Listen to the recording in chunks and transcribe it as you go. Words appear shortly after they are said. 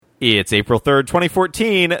It's April 3rd,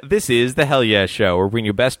 2014. This is the Hell Yeah Show. We're bringing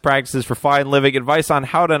you best practices for fine living, advice on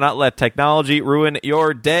how to not let technology ruin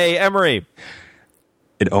your day. Emery.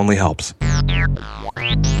 It only helps.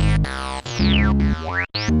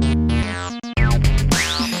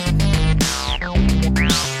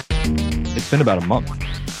 It's been about a month.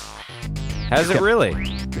 Has it really?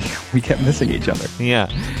 We kept missing each other.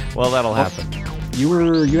 Yeah. Well, that'll happen.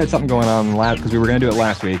 You had something going on because we were going to do it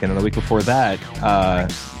last week, and then the week before that,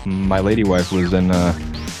 my lady wife was in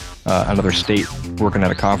another state working at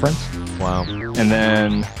a conference. Wow.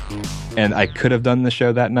 And I could have done the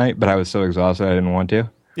show that night, but I was so exhausted I didn't want to.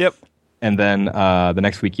 Yep. And then the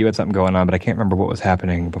next week you had something going on, but I can't remember what was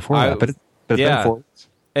happening before that. But it's been 4 weeks.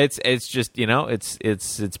 It's just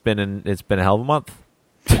it's been a hell of a month.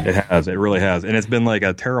 It has. It really has. And it's been like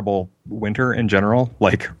a terrible winter in general,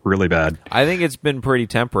 like really bad. I think it's been pretty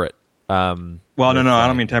temperate. Well, no, I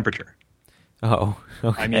don't mean temperature. Oh,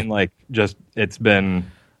 okay. I mean like just it's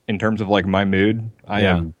been, in terms of like my mood, I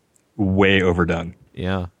am way overdone.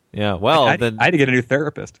 Yeah. Yeah. Well, I had to get a new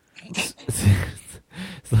therapist.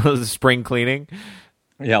 So spring cleaning?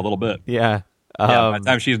 Yeah, a little bit. Yeah. By the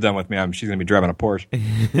time she's done with me, she's going to be driving a Porsche.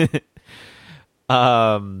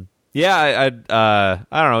 Yeah, I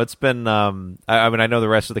don't know. It's been. I mean, I know the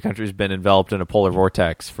rest of the country's been enveloped in a polar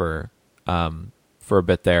vortex for a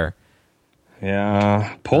bit there.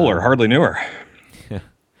 Yeah, polar. Hardly knew her. Yeah.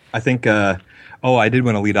 I think. I did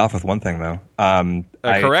want to lead off with one thing though. A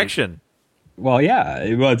correction. Well,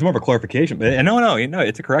 yeah. Well, it's more of a clarification. But no,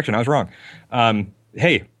 it's a correction. I was wrong.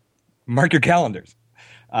 Hey, mark your calendars.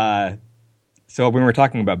 So when we were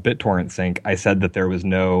talking about BitTorrent sync, I said that there was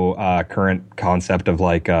no current concept of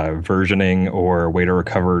like versioning or way to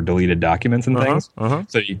recover deleted documents and things.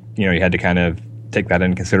 So you had to kind of take that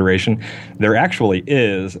into consideration. There actually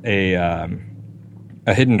is a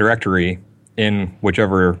hidden directory in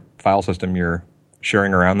whichever file system you're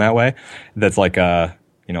sharing around that way. That's like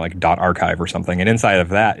like .archive or something. And inside of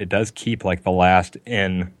that, it does keep like the last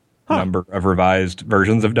number of revised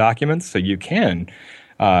versions of documents, so you can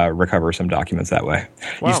recover some documents that way.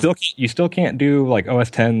 Wow. You still can't do like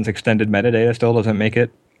OS X's extended metadata. Still doesn't make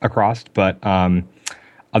it across, but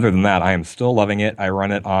other than that, I am still loving it. I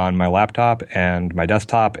run it on my laptop and my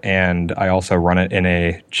desktop, and I also run it in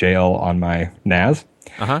a jail on my NAS.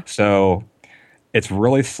 So it's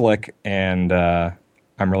really slick, and I'm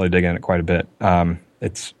really digging it quite a bit.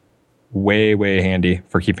 It's way, way handy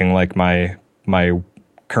for keeping like my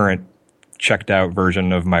current checked out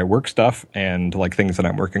version of my work stuff and like things that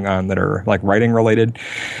I'm working on that are like writing related.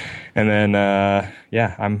 And then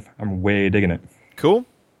I'm way digging it. Cool.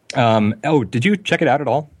 Did you check it out at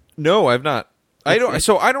all? No, I've not. I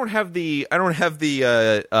don't have the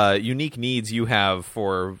unique needs you have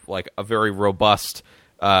for like a very robust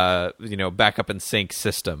backup and sync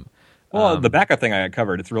system. Well, the backup thing I had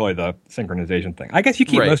covered. It's really the synchronization thing. I guess you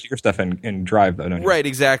keep most of your stuff in Drive, though, don't you? Right,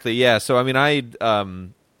 exactly. Yeah. So, I mean,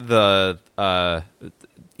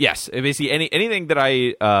 yes, basically anything that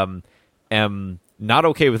I am not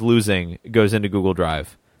okay with losing goes into Google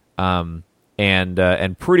Drive, and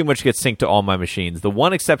pretty much gets synced to all my machines. The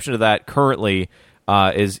one exception to that currently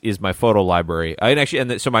is my photo library.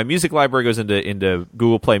 So my music library goes into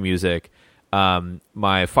Google Play Music.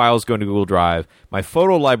 My files go into Google Drive. My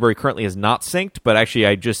photo library currently is not synced, but actually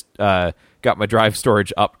I just got my drive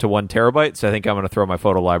storage up to 1 terabyte, so I think I'm going to throw my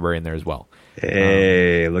photo library in there as well.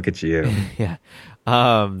 Hey, look at you. Yeah.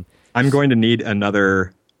 I'm going to need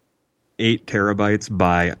another 8 terabytes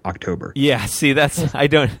by October. Yeah, see, I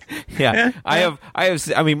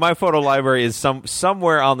mean, my photo library is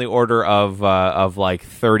somewhere on the order of like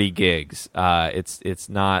 30 gigs. It's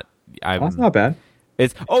not... that's not bad.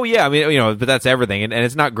 I mean, but that's everything, and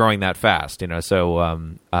it's not growing that fast, so...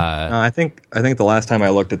 I think the last time I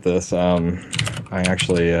looked at this, I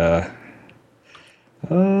actually...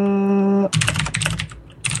 I'm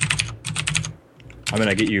going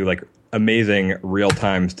to get you like amazing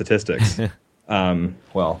real-time statistics.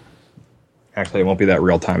 Well, actually, it won't be that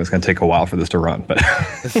real-time. It's going to take a while for this to run, but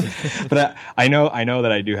but I know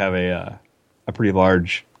that I do have a pretty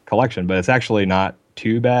large collection, but it's actually not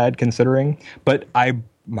too bad considering. But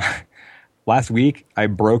last week I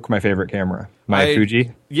broke my favorite camera, my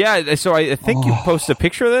Fuji. Yeah, so I think you posted a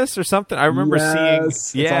picture of this or something. I remember seeing.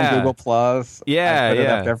 It's on Google Plus. Yeah, I put it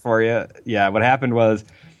up there for you. Yeah, what happened was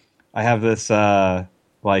I have this glidey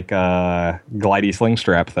sling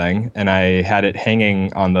strap thing, and I had it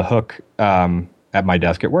hanging on the hook at my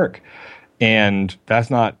desk at work, and that's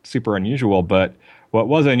not super unusual. But what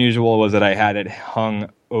was unusual was that I had it hung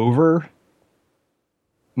over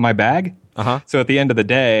my bag. So at the end of the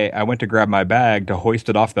day, I went to grab my bag to hoist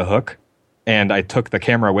it off the hook, and I took the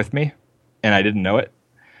camera with me, and I didn't know it,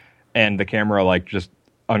 and the camera like just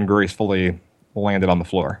ungracefully landed on the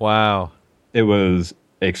floor. Wow. It was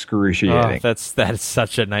excruciating. Oh, that is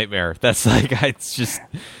such a nightmare. That's like, it's just...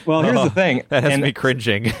 Well, here's the thing. That has me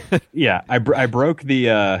cringing. Yeah, I broke the...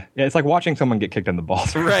 yeah, it's like watching someone get kicked in the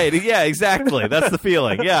balls. Right, yeah, exactly. That's the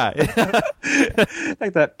feeling, yeah.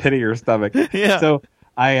 Like that pit of your stomach. Yeah. So,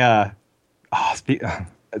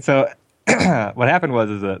 so what happened was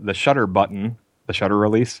is the shutter button, the shutter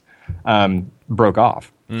release, broke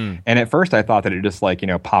off. And at first I thought that it just like,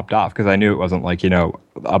 popped off because I knew it wasn't like,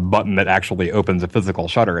 a button that actually opens a physical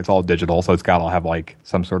shutter. It's all digital, so it's got to have like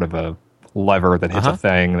some sort of a lever that hits a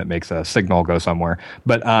thing that makes a signal go somewhere.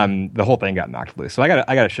 But the whole thing got knocked loose. So I got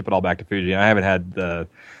to ship it all back to Fuji. And I haven't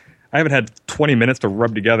had 20 minutes to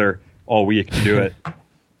rub together all week to do it.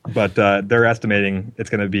 But they're estimating it's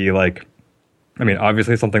going to be like, I mean,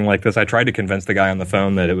 obviously something like this. I tried to convince the guy on the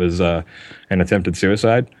phone that it was an attempted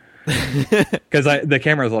suicide. Because the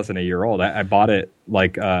camera is less than a year old. I bought it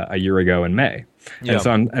like a year ago in May, and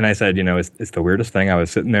so I said, it's the weirdest thing. I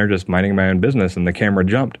was sitting there just minding my own business, and the camera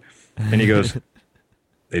jumped. And he goes,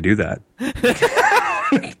 "They do that."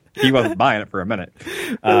 He wasn't buying it for a minute.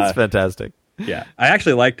 That's fantastic. Yeah, I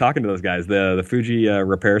actually like talking to those guys. The Fuji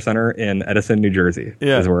Repair Center in Edison, New Jersey,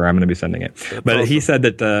 is where I'm going to be sending it. That's awesome. He said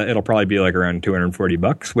that it'll probably be like around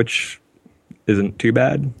 $240, which isn't too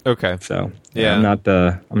bad. Okay. So yeah,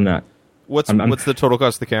 I'm not. What's the total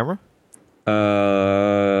cost of the camera?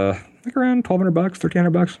 Like around $1,200,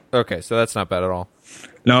 $1,300. Okay, so that's not bad at all.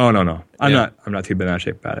 No. I'm not too bad in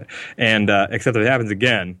shape about it. And except if it happens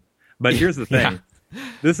again. But here's the thing.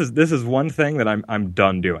 This is one thing that I'm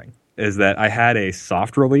done doing is that I had a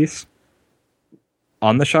soft release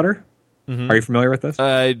on the shutter. Mm-hmm. Are you familiar with this?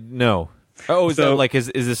 No. Oh, is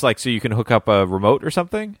this like so you can hook up a remote or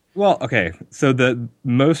something? Well, okay. So the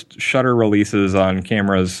most shutter releases on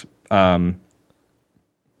cameras in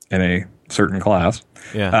a certain class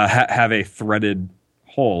have a threaded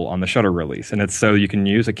hole on the shutter release, and it's so you can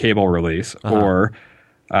use a cable release or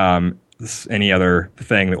any other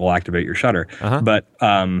thing that will activate your shutter. But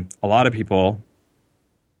a lot of people,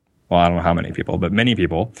 well, I don't know how many people, but many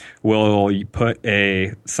people will put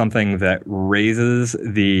something that raises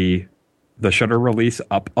the shutter release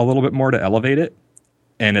up a little bit more to elevate it,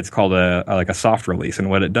 and it's called a soft release. And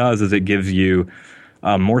what it does is it gives you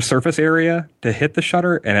more surface area to hit the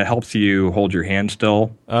shutter, and it helps you hold your hand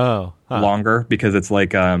still longer because it's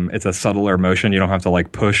like it's a subtler motion. You don't have to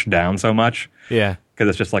like push down so much. Yeah, because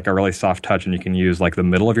it's just like a really soft touch, and you can use like the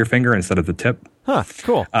middle of your finger instead of the tip. Huh.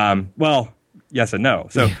 Cool. Well, yes and no.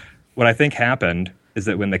 So what I think happened is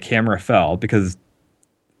that when the camera fell, because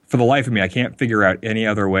for the life of me, I can't figure out any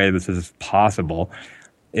other way this is possible,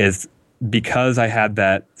 is because I had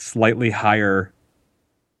that slightly higher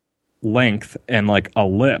length and like a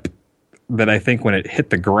lip that I think when it hit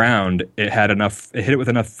the ground, it hit it with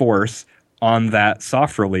enough force on that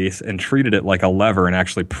soft release and treated it like a lever and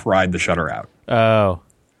actually pried the shutter out. Oh.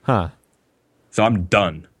 Huh. So I'm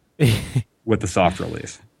done with the soft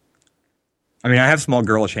release. I mean, I have small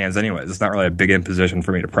girlish hands anyways. It's not really a big imposition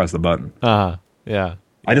for me to press the button. Yeah.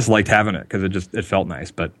 I just liked having it because it felt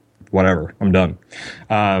nice, but whatever. I'm done.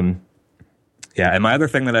 Yeah, and my other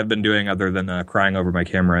thing that I've been doing other than crying over my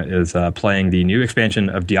camera is playing the new expansion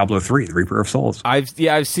of Diablo 3, The Reaper of Souls. I've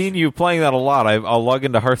seen you playing that a lot. I'll log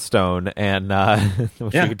into Hearthstone, and which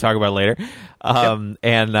we can talk about later.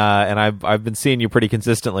 And I've been seeing you pretty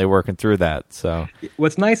consistently working through that. So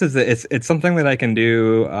what's nice is that it's something that I can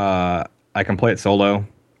do. I can play it solo,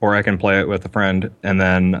 or I can play it with a friend, and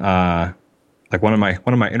then. Like one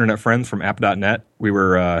of my internet friends from app.net, we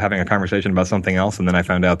were having a conversation about something else, and then I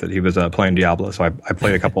found out that he was playing Diablo. So I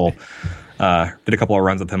played a couple, did a couple of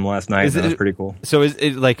runs with him last night. That was pretty cool. So is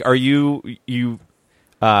it like, are you?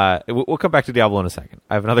 We'll come back to Diablo in a second.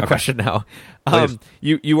 I have another question now.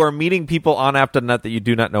 You are meeting people on app.net that you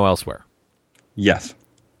do not know elsewhere. Yes.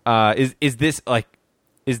 Is this like?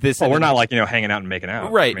 Is this? Well, we're not like hanging out and making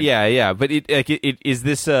out, right? I mean, yeah. But is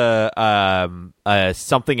this something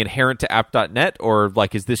inherent to app.net, or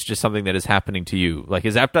like is this just something that is happening to you? Like,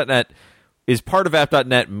 is part of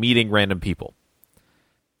app.net meeting random people?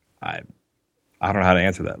 I don't know how to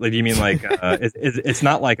answer that. Like, do you mean like it's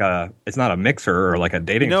not a mixer or like a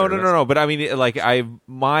dating? No. But I mean, like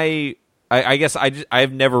I guess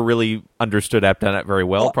I've never really understood app.net very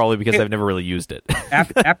well, probably because I've never really used it.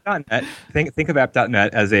 App.net, think of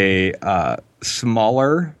app.net as a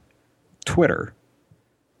smaller Twitter.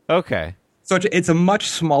 Okay. So it's a much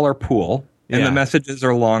smaller pool, and the messages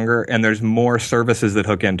are longer, and there's more services that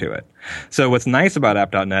hook into it. So what's nice about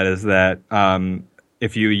app.net is that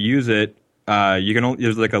if you use it You can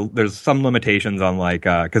only, there's some limitations on like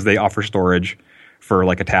because they offer storage for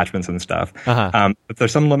like attachments and stuff. But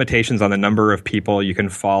there's some limitations on the number of people you can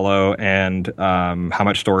follow and how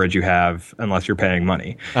much storage you have unless you're paying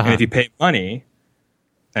money. And if you pay money,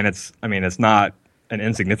 and it's not an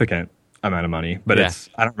insignificant amount of money, but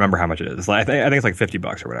I don't remember how much it is. I think it's like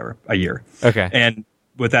 $50 or whatever a year. Okay. And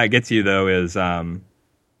what that gets you though is a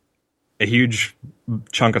huge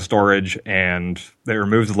chunk of storage, and it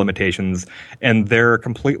removes the limitations, and they're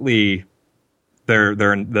completely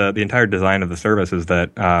the entire design of the service is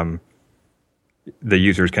that the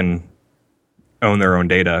users can own their own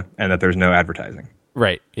data and that there's no advertising.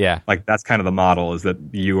 Right. Yeah. Like that's kind of the model, is that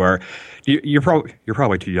you're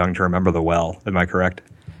probably too young to remember the well. Am I correct?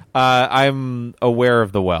 I'm aware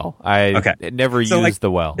of the well. I never used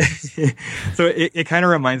the well. So it kind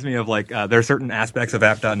of reminds me of like there are certain aspects of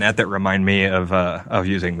app.net that remind me of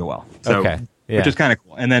using the well. So, which is kind of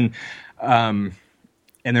cool. And then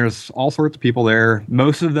and there's all sorts of people there.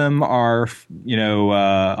 Most of them are,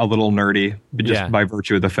 a little nerdy, just by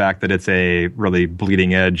virtue of the fact that it's a really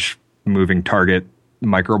bleeding edge, moving target,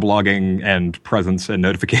 microblogging and presence and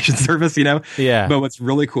notification service. Yeah. But what's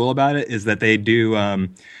really cool about it is that they do.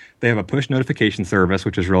 They have a push notification service,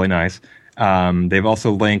 which is really nice. They've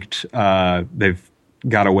also linked. They've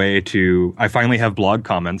got a way to. I finally have blog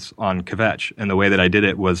comments on Kvetch, and the way that I did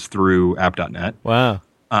it was through app.net. Wow.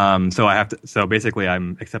 So basically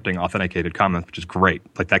I'm accepting authenticated comments, which is great.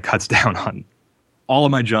 Like that cuts down on all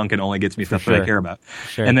of my junk and only gets me stuff that I care about.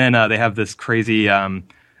 Sure. And then they have this crazy,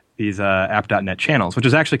 these app.net channels, which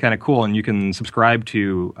is actually kind of cool. And you can subscribe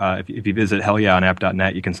to, if you visit hellyeah on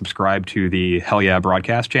app.net, you can subscribe to the hellyeah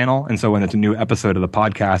broadcast channel. And so when it's a new episode of the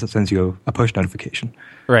podcast, it sends you a push notification.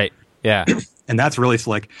 Right. Yeah. And that's really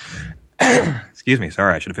slick. Excuse me.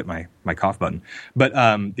 Sorry, I should have hit my cough button. But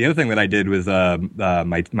the other thing that I did was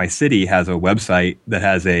my city has a website that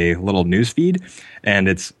has a little news feed, and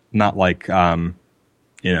it's not like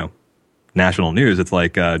national news. It's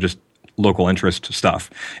like just local interest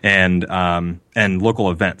stuff and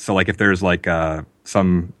local events. So like if there's like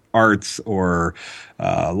some arts or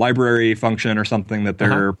library function or something that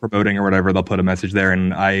they're promoting or whatever, they'll put a message there,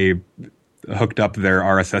 and I hooked up their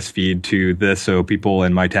RSS feed to this so people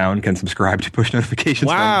in my town can subscribe to push notifications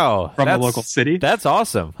from the local city. That's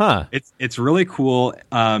awesome. Huh. It's really cool.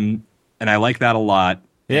 And I like that a lot.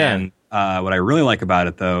 Yeah. And what I really like about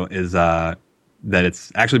it though is that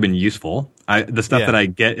it's actually been useful. The stuff that I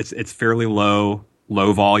get, it's fairly low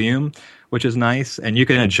volume, which is nice. And you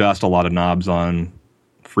can adjust a lot of knobs on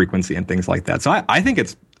frequency and things like that. So I think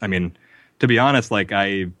to be honest, like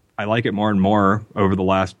I like it more and more over the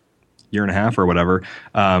last year and a half or whatever.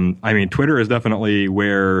 Twitter is definitely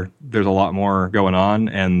where there's a lot more going on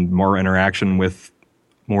and more interaction with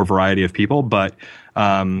more variety of people. But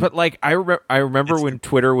like I remember when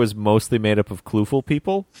Twitter was mostly made up of Kloofel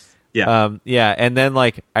people. Yeah. And then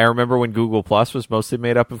like I remember when Google Plus was mostly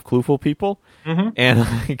made up of Kloofel people. Mm-hmm. And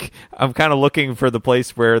like I'm kind of looking for the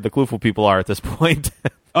place where the Kloofel people are at this point.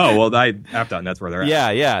 Oh, well, app.net's where they're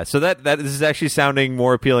at. Yeah. So that this is actually sounding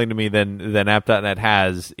more appealing to me than app.net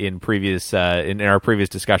has in previous in our previous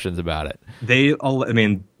discussions about it. They're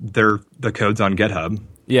the code's on GitHub.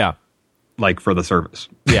 Yeah. Like for the service.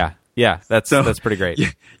 Yeah. Yeah, that's pretty great.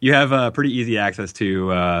 You have pretty easy access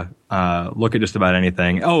to look at just about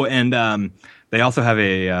anything. Oh, and they also have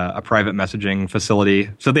a private messaging facility.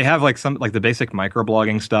 So they have like the basic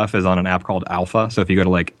microblogging stuff is on an app called Alpha. So if you go to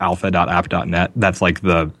like alpha.app.net, that's like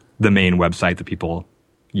the main website that people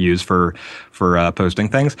use for posting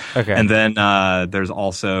things. Okay. And then there's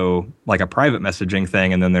also like a private messaging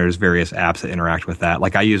thing, and then there's various apps that interact with that.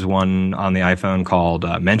 Like I use one on the iPhone called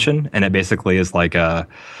Mention, and it basically is like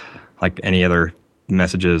any other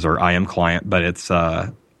messages or IM client, but it's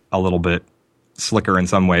a little bit slicker in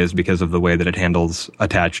some ways because of the way that it handles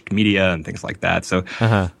attached media and things like that. So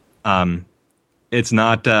it's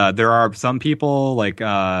not there are some people like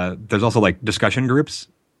there's also like discussion groups,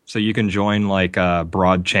 so you can join like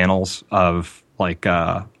broad channels of like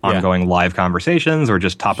ongoing live conversations or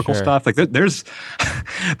just topical stuff. Like there's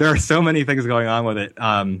there are so many things going on with it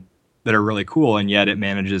that are really cool, and yet it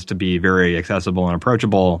manages to be very accessible and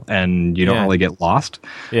approachable, and you don't really get lost.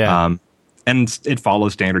 Yeah. And it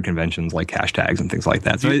follows standard conventions like hashtags and things like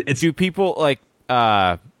that. So do people like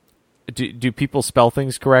do people spell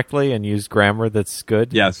things correctly and use grammar that's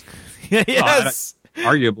good? Yes. Yes.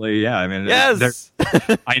 Arguably, yeah. I mean, yes.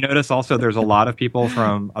 I notice also there's a lot of people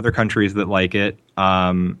from other countries that like it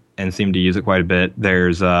and seem to use it quite a bit.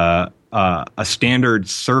 There's a standard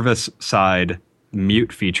service side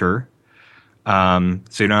mute feature, so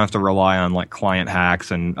you don't have to rely on like client hacks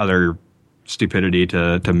and other stupidity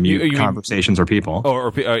to mute you conversations or people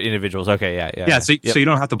or individuals. Okay, yeah. Yeah, so you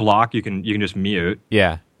don't have to block. You can just mute.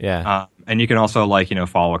 Yeah. And you can also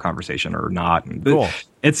follow a conversation or not. Cool.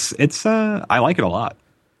 It's I like it a lot.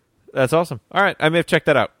 That's awesome. All right, I may have checked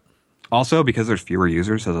that out. Also, because there's fewer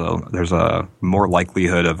users, there's a more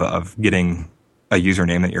likelihood of getting a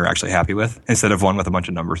username that you're actually happy with instead of one with a bunch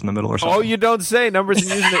of numbers in the middle or something. Oh, you don't say numbers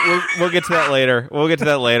and username. We'll get to that later.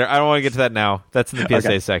 I don't want to get to that now. That's in the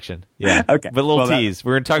PSA section. Yeah. Okay. But a little tease.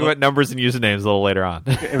 We're going to talk about numbers and usernames a little later on.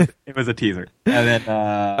 It was a teaser. And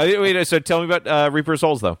then wait, so tell me about Reaper of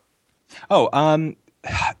Souls, though. Oh,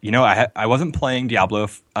 I wasn't playing Diablo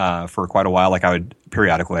for quite a while. Like I would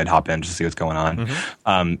periodically, I'd hop in just to see what's going on.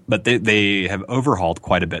 Mm-hmm. But they have overhauled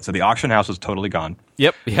quite a bit. So the auction house is totally gone.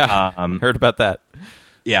 Yep. Yeah. Heard about that.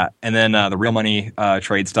 Yeah, and then the real money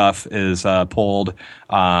trade stuff is pulled.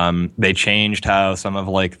 They changed how some of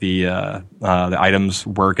the items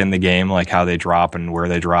work in the game, like how they drop and where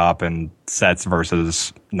they drop, and sets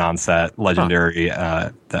versus non-set, legendary,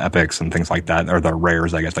 the epics and things like that, or the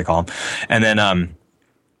rares, I guess they call them. And then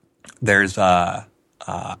there's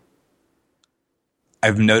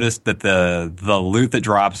I've noticed that the loot that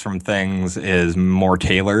drops from things is more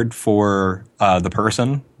tailored for the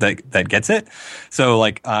person that gets it.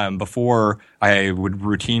 So before, I would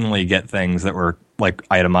routinely get things that were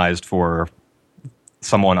itemized for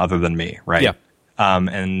someone other than me, right? Yeah.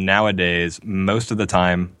 And nowadays, most of the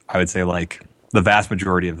time, I would say the vast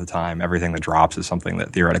majority of the time, everything that drops is something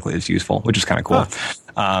that theoretically is useful, which is kind of cool.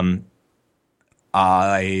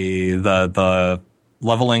 The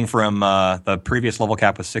leveling from the previous level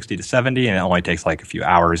cap was 60 to 70, and it only takes a few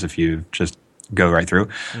hours if you just go right through.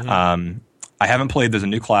 Mm-hmm. I haven't played. There's a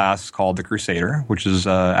new class called the Crusader, which is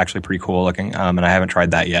actually pretty cool looking, and I haven't tried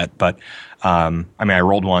that yet. But I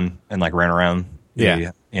rolled one and ran around.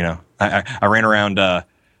 I ran around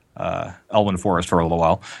Elwyn Forest for a little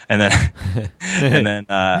while, and then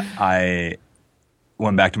I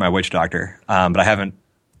went back to my Witch Doctor. But I haven't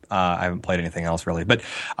played anything else really. But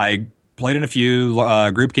I played in a few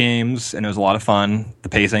group games, and it was a lot of fun. The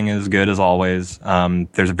pacing is good as always.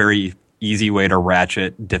 There's a very easy way to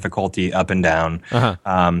ratchet difficulty up and down, and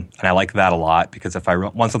I like that a lot because if I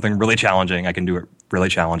want something really challenging, I can do it really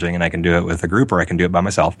challenging, and I can do it with a group or I can do it by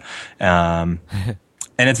myself. And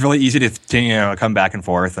it's really easy to come back and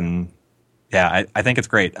forth, and yeah, I think it's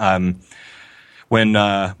great. When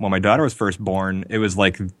my daughter was first born, it was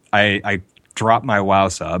I dropped my WoW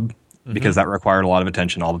sub. Because that required a lot of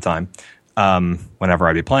attention all the time whenever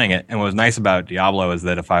I'd be playing it. And what was nice about Diablo is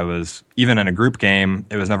that if I was even in a group game,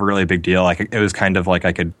 it was never really a big deal. It was kind of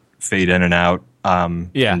I could fade in and out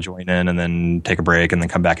and join in and then take a break and then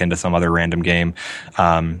come back into some other random game.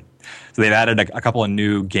 So they've added a couple of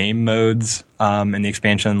new game modes in the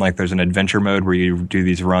expansion. There's an adventure mode where you do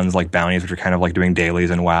these runs like bounties, which are kind of doing dailies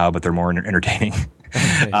in WoW, but they're more entertaining.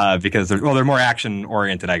 Because they're more action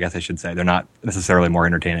oriented, I guess I should say. They're not necessarily more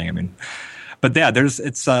entertaining. But yeah, there's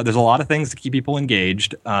a lot of things to keep people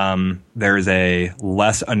engaged. There's a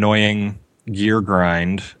less annoying gear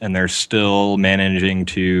grind, and they're still managing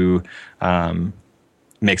to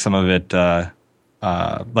make some of it the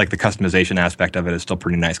customization aspect of it is still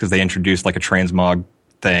pretty nice because they introduced a transmog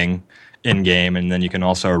thing in game, and then you can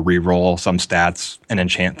also re-roll some stats and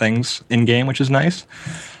enchant things in game, which is nice.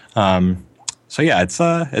 So yeah,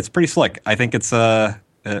 it's pretty slick. I think it's I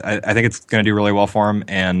think it's going to do really well for them,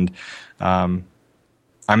 and I'm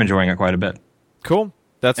enjoying it quite a bit. Cool.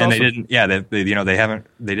 That's awesome. They didn't. Yeah, they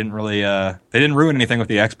didn't really they didn't ruin anything with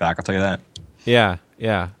the X-Pack. I'll tell you that. Yeah.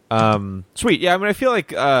 Sweet. Yeah. I feel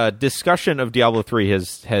like discussion of Diablo 3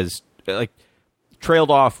 has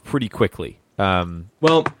trailed off pretty quickly. For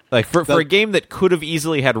a game that could have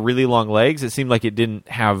easily had really long legs, it seemed like it didn't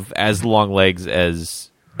have as long legs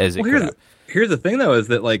as it could have. Here's the thing, though, is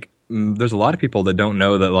that there's a lot of people that don't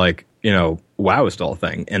know that WoW is still a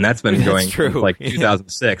thing, and that's been going since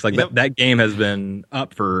 2006. That game has been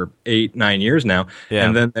up for 8-9 years now,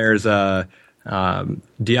 and then there's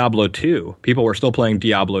Diablo 2. People were still playing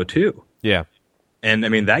Diablo 2. Yeah, and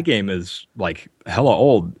that game is hella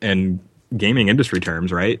old in gaming industry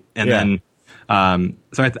terms, right? And then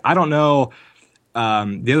so I don't know.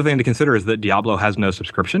 The other thing to consider is that Diablo has no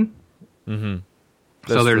subscription. Mm-hmm.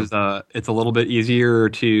 So there's it's a little bit easier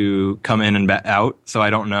to come in and out. So I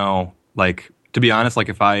don't know, to be honest,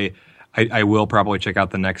 if I will probably check out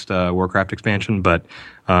the next Warcraft expansion, but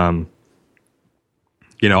I'll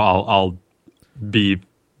be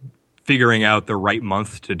figuring out the right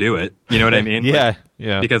month to do it. You know what I mean? Yeah.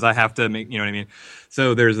 Because I have to make, you know what I mean?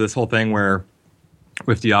 So there's this whole thing where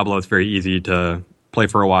with Diablo, it's very easy to play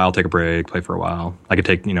for a while, take a break, play for a while. I could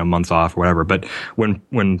take, months off or whatever. But when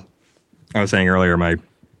I was saying earlier, when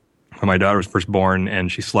my daughter was first born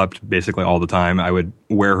and she slept basically all the time, I would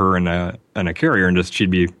wear her in a carrier and she'd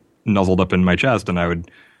be nuzzled up in my chest, and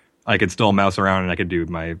I could still mouse around, and I could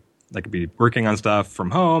be working on stuff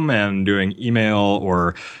from home and doing email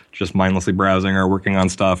or just mindlessly browsing or working on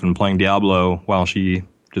stuff and playing Diablo while she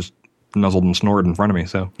just nuzzled and snored in front of me.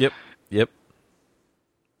 So Yep.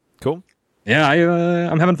 Cool. Yeah,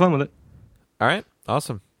 I'm having fun with it. All right.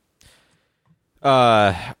 Awesome.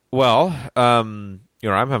 Well, you know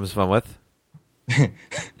what I'm having some fun with?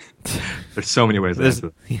 There's so many ways to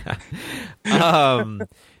answer this.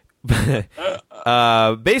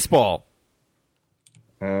 Yeah. Baseball.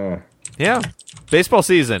 Yeah. Baseball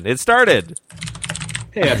season. It started.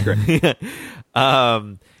 Hey, that's great.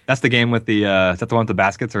 That's the game with the is that the one with the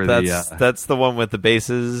baskets, or that's the one with the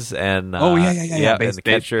bases and yeah, and the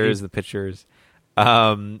catchers, the pitchers.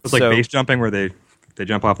 It's like base jumping where they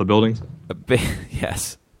jump off the buildings.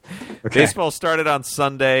 Yes. Okay. Baseball started on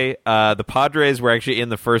Sunday. The Padres were actually in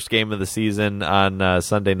the first game of the season on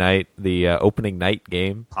Sunday night, the opening night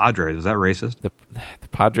game. Padres, is that racist? The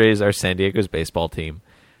Padres are San Diego's baseball team.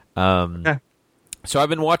 Okay. So I've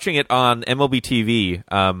been watching it on MLB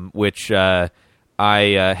TV, which I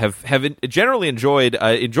have generally enjoyed.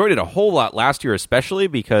 Enjoyed it a whole lot last year, especially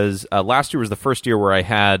because last year was the first year where I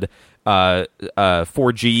had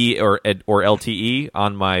 4G or LTE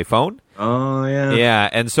on my phone. Oh yeah, yeah,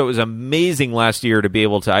 and so it was amazing last year to be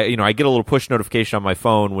able to. I get a little push notification on my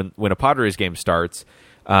phone when a Padres game starts,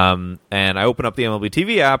 and I open up the MLB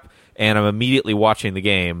TV app and I'm immediately watching the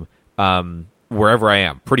game wherever I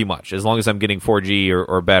am, pretty much, as long as I'm getting 4G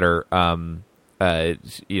or better.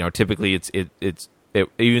 Typically it's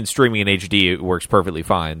even streaming in HD, it works perfectly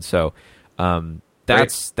fine. So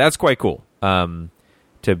that's quite cool.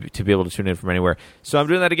 To be able to tune in from anywhere. So I'm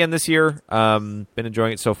doing that again this year. Been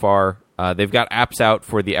enjoying it so far. They've got apps out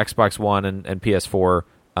for the Xbox One and PS4.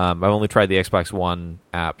 I've only tried the Xbox One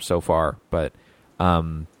app so far, but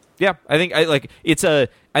yeah, I think it's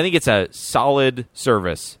a solid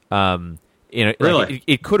service. Really? Like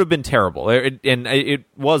it could have been terrible, and it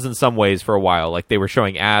was in some ways for a while. Like they were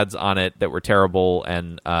showing ads on it that were terrible,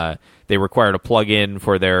 and they required a plug-in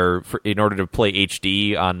in order to play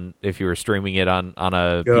HD on if you were streaming it on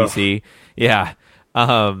a PC. Yeah,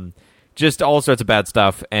 just all sorts of bad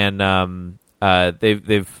stuff, and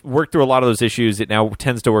they've worked through a lot of those issues. It now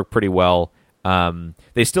tends to work pretty well.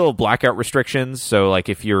 They still have blackout restrictions, so like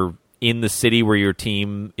if you're in the city where your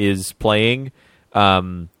team is playing,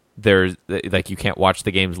 there's like you can't watch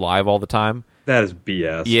the games live all the time. That is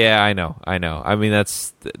BS. Yeah, I know. I mean,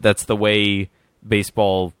 that's the way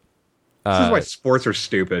baseball. This is why sports are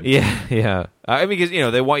stupid. Yeah. I mean, because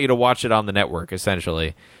they want you to watch it on the network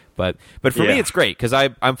essentially. But for me, it's great because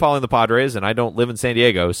I'm following the Padres and I don't live in San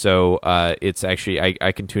Diego, so it's actually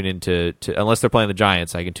I can tune into unless they're playing the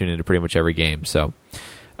Giants, I can tune into pretty much every game. So,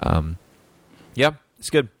 yeah,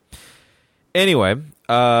 it's good. Anyway,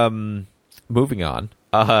 moving on.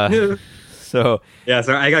 So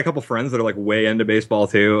I got a couple friends that are like way into baseball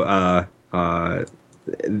too.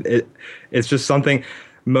 It's just something.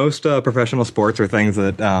 Most professional sports are things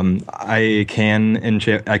that I can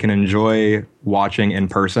enjoy watching in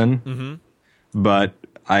person, but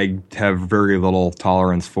I have very little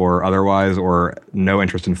tolerance for otherwise, or no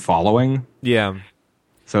interest in following. Yeah.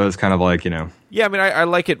 So it's kind of like Yeah, I mean, I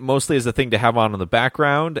like it mostly as a thing to have on in the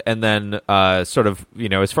background, and then sort of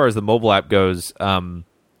as far as the mobile app goes,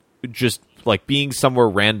 just like being somewhere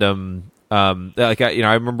random. I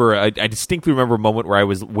remember I distinctly remember a moment where I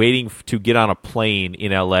was waiting to get on a plane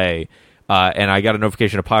in LA, and I got a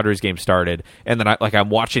notification a Padres game started, and then I'm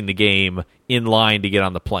watching the game in line to get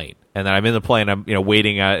on the plane, and then I'm in the plane, I'm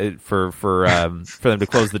waiting for them to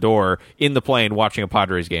close the door in the plane, watching a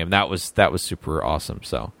Padres game. That was super awesome.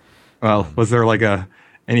 So, well, was there like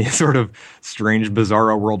any sort of strange,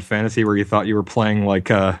 bizarro world fantasy where you thought you were playing like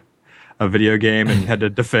a video game and had to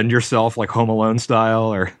defend yourself like Home Alone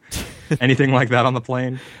style, or anything like that on the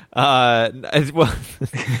plane? Well,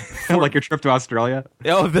 like your trip to Australia?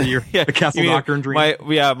 Oh, the Castle Doctrine dream?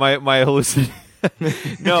 My hallucination.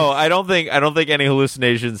 No, I don't think any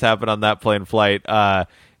hallucinations happen on that plane flight.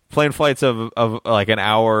 Plane flights of like an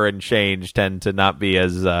hour and change tend to not be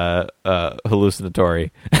as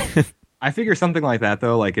hallucinatory. I figure something like that,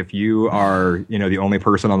 though, like if you are, the only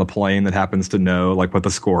person on the plane that happens to know like what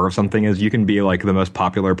the score of something is, you can be like the most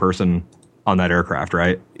popular person on that aircraft,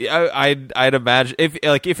 right? Yeah, I'd imagine if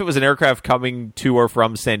it was an aircraft coming to or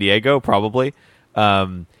from San Diego, probably.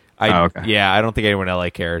 Okay. Yeah, I don't think anyone in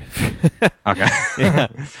LA cared. Okay. Yeah.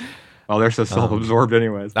 Well, they're so self-absorbed,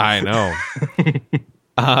 anyways. I know.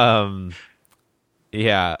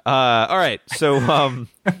 Yeah. All right. So,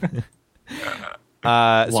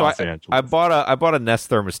 I bought a Nest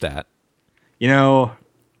thermostat. You know,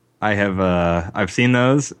 I've seen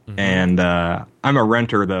those, and I'm a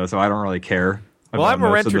renter though, so I don't really care. Well, I'm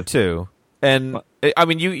a renter too, and I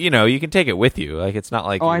mean, you can take it with you. Like, it's not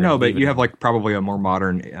like I know, but you have like probably a more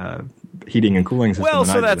modern heating and cooling system. Well,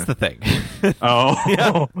 so that's the thing.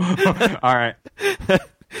 Oh, all right.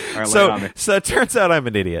 So it turns out I'm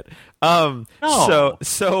an idiot. No.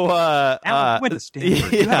 Alan went to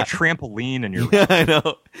Stanford. You have a trampoline in your room. Yeah, I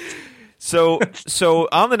know. So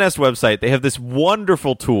on the Nest website, they have this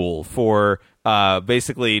wonderful tool for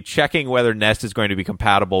basically checking whether Nest is going to be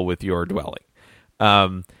compatible with your dwelling.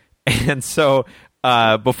 And so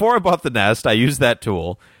before I bought the Nest, I used that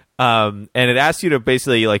tool. And it asks you to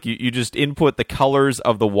basically, like, you just input the colors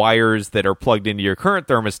of the wires that are plugged into your current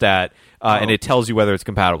thermostat, and it tells you whether it's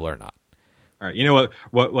compatible or not. All right. You know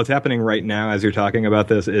what's happening right now as you're talking about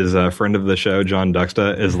this is a friend of the show, John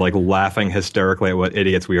Duxta, is like laughing hysterically at what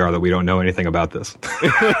idiots we are that we don't know anything about this.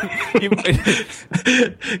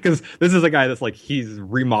 Because this is a guy that's like, he's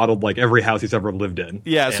remodeled like every house he's ever lived in.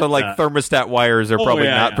 Yeah, so like thermostat wires are probably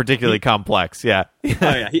not particularly complex. Yeah.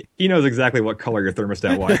 He knows exactly what color your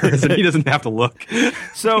thermostat wire is, and he doesn't have to look.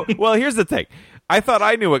 So, well, here's the thing. I thought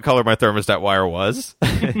I knew what color my thermostat wire was.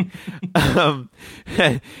 And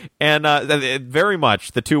very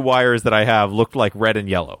much the two wires that I have looked like red and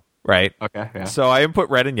yellow, right? Okay, yeah. So I input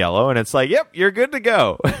red and yellow, and it's like, yep, you're good to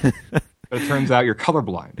go. But it turns out you're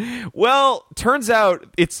colorblind. Well, turns out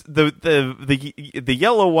it's the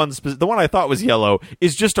yellow one, the one I thought was yellow,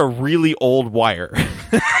 is just a really old wire.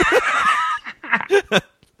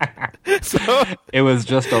 So it was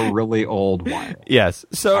just a really old wire. Yes.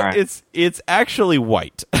 So right. it's actually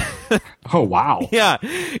white. Oh, wow. Yeah.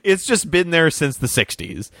 It's just been there since the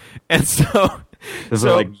 60s. And so is it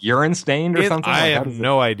like urine stained or something? I have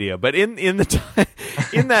no idea. But in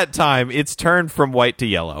that time, it's turned from white to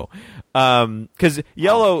yellow. Because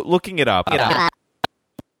yellow, looking it up. And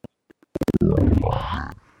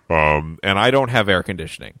I don't have air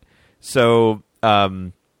conditioning. So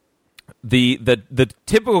the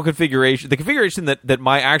typical configuration, the configuration that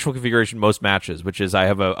my actual configuration most matches, which is I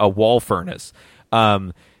have a wall furnace.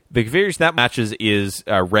 The configuration that matches is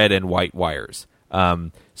red and white wires.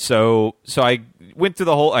 So I went through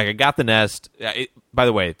the whole. Like, I got the Nest. By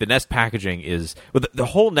the way, the Nest packaging is the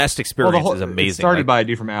whole Nest experience is amazing. It started by a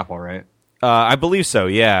dude from Apple, right? I believe so.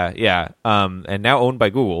 Yeah. And now owned by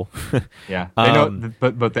Google. Yeah. They know,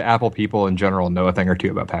 but the Apple people in general know a thing or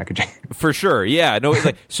two about packaging. For sure. Yeah. No.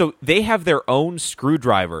 So they have their own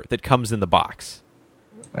screwdriver that comes in the box.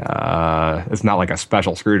 It's not like a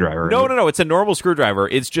special screwdriver. No. It's a normal screwdriver.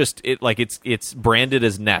 It's just it's branded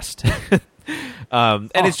as Nest. And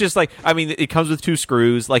it's just like, I mean, it comes with two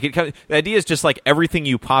screws. Like, the idea is just like everything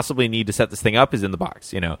you possibly need to set this thing up is in the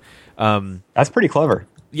box. You know. That's pretty clever.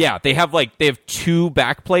 Yeah, they have two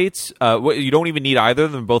back plates. You don't even need either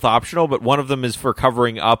of them; both optional. But one of them is for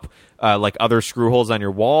covering up like other screw holes on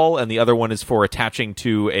your wall, and the other one is for attaching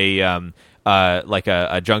to a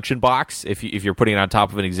junction box if you're putting it on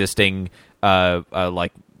top of an existing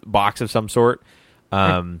like box of some sort.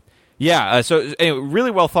 Yeah, so anyway,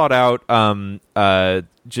 really well thought out.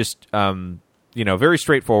 Just very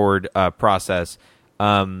straightforward process.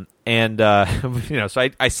 So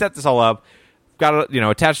I set this all up. Got it,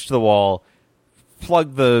 attached to the wall,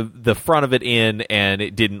 plugged the front of it in, and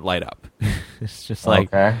it didn't light up. It's just like,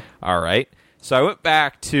 okay. All right. So I went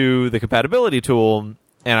back to the compatibility tool,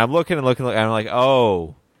 and I'm looking, and I'm like,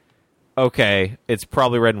 oh, okay, it's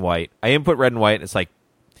probably red and white. I input red and white, and it's like,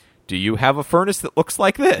 do you have a furnace that looks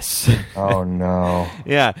like this? Oh, no.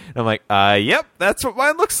 Yeah. And I'm like, yep, that's what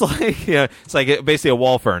mine looks like. It's like basically a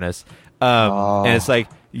wall furnace. And it's like,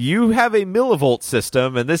 you have a millivolt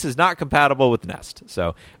system, and this is not compatible with Nest.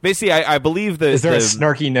 So basically, I believe is there a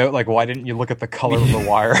snarky note like, why didn't you look at the color of the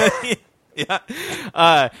wire?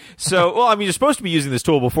 Yeah. You're supposed to be using this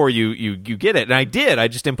tool before you get it, and I did. I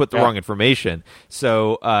just input the wrong information.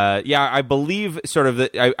 So I believe sort of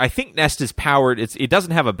I think Nest is powered. It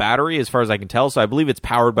doesn't have a battery as far as I can tell, so I believe it's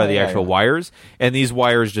powered by the actual wires, and these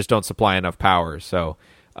wires just don't supply enough power. So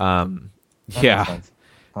Man.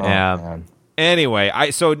 Anyway,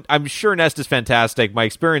 I'm sure Nest is fantastic. My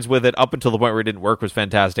experience with it up until the point where it didn't work was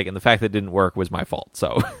fantastic, and the fact that it didn't work was my fault.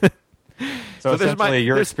 So essentially,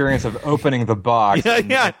 your experience of opening the box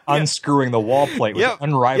and unscrewing the wall plate was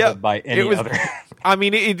unrivaled by any other. I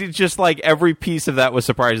mean, it just like every piece of that was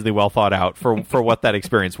surprisingly well thought out for what that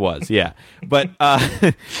experience was. Yeah, but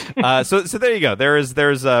so there you go. There's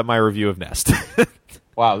my review of Nest.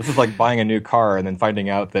 Wow, this is like buying a new car and then finding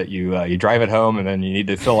out that you drive it home and then you need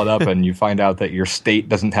to fill it up and you find out that your state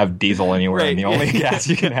doesn't have diesel anywhere and the only gas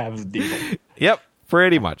you can have is diesel. Yep,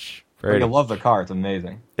 pretty much. I love the car; it's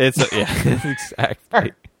amazing.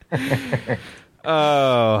 Exactly.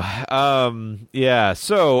 Yeah.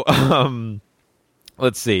 So,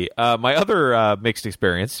 let's see. My other mixed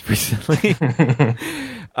experience recently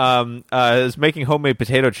is making homemade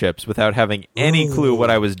potato chips without having any clue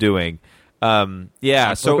what I was doing. Yeah. On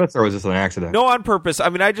purpose, or was this an accident? No, on purpose. I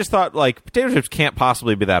mean, I just thought like potato chips can't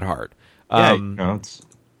possibly be that hard. It's.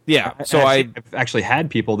 Yeah, so I've actually had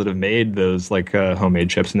people that have made those like homemade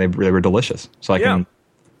chips, and they were delicious. So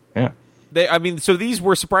so these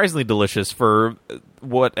were surprisingly delicious for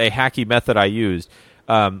what a hacky method I used.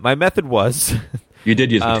 My method was you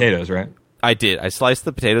did use potatoes, right? I did. I sliced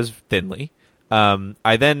the potatoes thinly.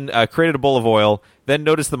 I then created a bowl of oil. Then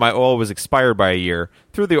noticed that my oil was expired by a year.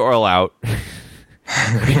 Threw the oil out.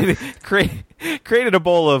 Created a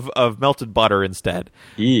bowl of melted butter instead.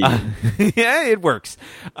 Yeah, it works.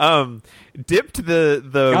 Dipped the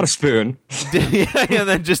got a spoon. And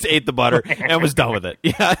then just ate the butter and was done with it.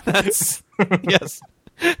 Yeah, that's yes.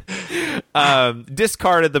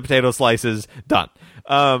 Discarded the potato slices. Done.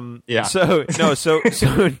 Yeah. So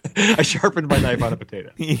I sharpened my knife on a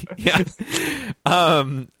potato. Yeah.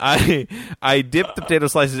 I dipped the potato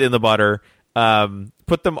slices in the butter.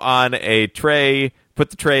 Put them on a tray. Put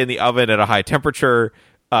the tray in the oven at a high temperature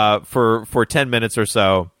for 10 minutes or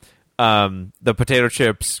so. The potato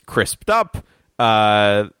chips crisped up,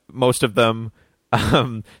 most of them.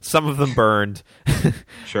 Some of them burned.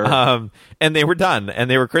 Sure. And they were done, and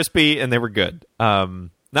they were crispy, and they were good.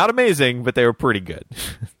 Not amazing, but they were pretty good.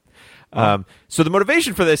 So the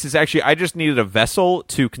motivation for this is actually I just needed a vessel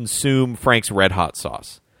to consume Frank's Red Hot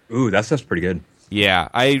sauce. Ooh, that stuff's pretty good. Yeah,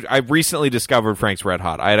 I recently discovered Frank's Red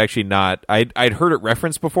Hot. I had actually not... I'd heard it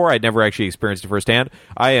referenced before. I'd never actually experienced it firsthand.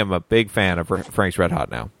 I am a big fan of Frank's Red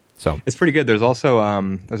Hot now. So it's pretty good. There's also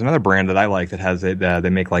there's another brand that I like that has it. They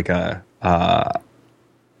make like a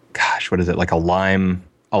what is it? Like a lime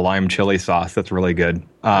chili sauce that's really good.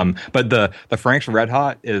 But the Frank's Red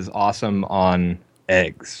Hot is awesome on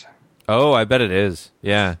eggs. Oh, I bet it is.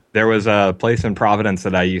 Yeah. There was a place in Providence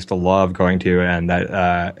that I used to love going to, and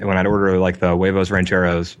that when I'd order like the huevos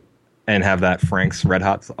rancheros and have that Frank's Red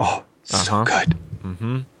Hot, so good.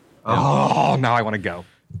 Mm-hmm. Oh, now I want to go.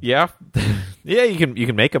 Yeah. Yeah, you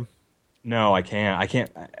can make them. No, I can't. I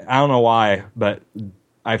don't know why, but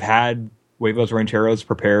I've had huevos rancheros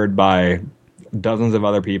prepared by dozens of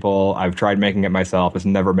other people. I've tried making it myself. It's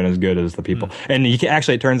never been as good as the people. And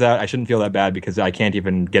actually, it turns out I shouldn't feel that bad because I can't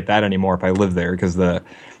even get that anymore if I live there because the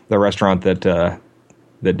restaurant that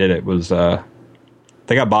did it was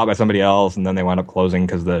they got bought by somebody else and then they wound up closing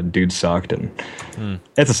because the dude sucked and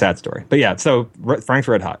it's a sad story. But yeah, so Frank's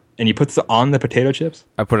Red Hot and you put this on the potato chips.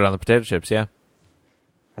 I put it on the potato chips. Yeah,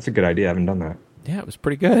 that's a good idea. I haven't done that. Yeah, it was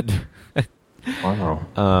pretty good. Wow.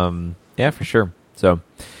 Yeah, for sure. So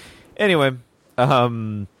anyway.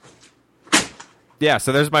 Yeah,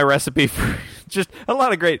 so there's my recipe for just a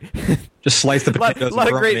lot of great... Just slice the potatoes. A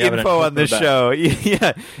lot of great info on this show.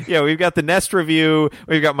 Yeah, we've got the Nest review.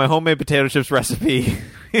 We've got my homemade potato chips recipe.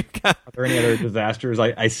 Are there any other disasters?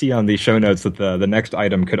 I see on the show notes that the next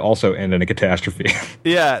item could also end in a catastrophe.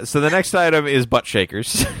 Yeah, so the next item is butt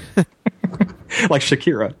shakers. Like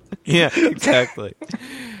Shakira. Yeah, exactly.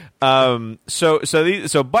 So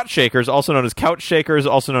butt shakers, also known as couch shakers,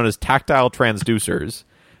 also known as tactile transducers,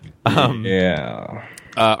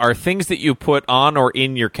 are things that you put on or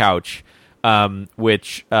in your couch,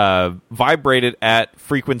 which vibrate it at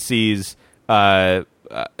frequencies, or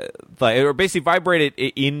basically vibrate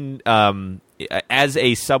it in as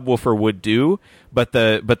a subwoofer would do, but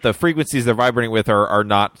the frequencies they're vibrating with are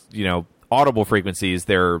not audible frequencies.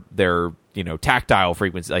 They're tactile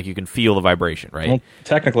frequencies, like you can feel the vibration, right? Well,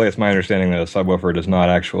 technically, it's my understanding that a subwoofer does not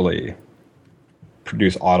actually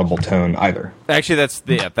produce audible tone either. Actually,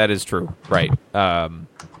 that is true, right? But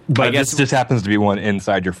I guess this just happens to be one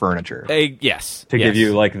inside your furniture. Yes, to give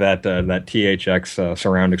you like that THX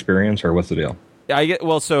surround experience, or what's the deal?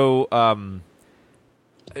 So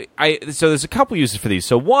there's a couple uses for these.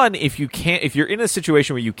 So one, if you're in a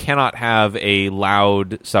situation where you cannot have a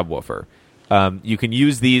loud subwoofer. You can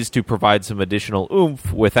use these to provide some additional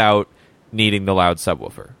oomph without needing the loud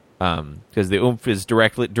subwoofer, because the oomph is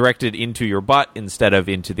directed into your butt instead of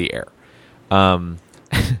into the air.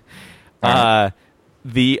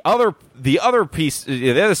 The other piece,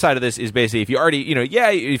 the other side of this is basically if you already,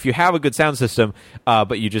 if you have a good sound system,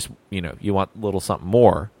 but you just, you want a little something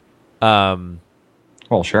more.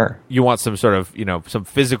 Well, sure. You want some sort of, some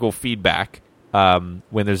physical feedback.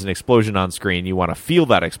 when there's an explosion on screen, you want to feel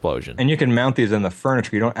that explosion. And you can mount these in the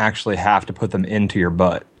furniture. You don't actually have to put them into your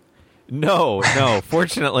butt. No.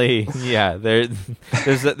 Fortunately, yeah.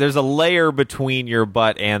 There's a layer between your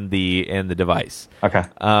butt and the device. Okay.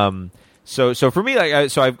 So for me,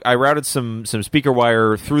 I routed some speaker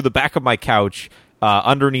wire through the back of my couch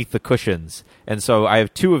underneath the cushions, and so I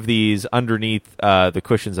have 2 of these underneath the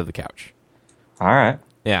cushions of the couch. All right.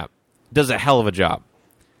 Yeah, does a hell of a job.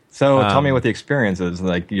 So tell me what the experience is.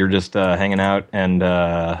 Like, you're just hanging out and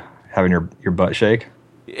having your butt shake?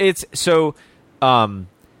 It's so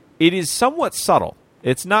it is somewhat subtle.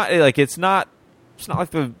 It's not like there's an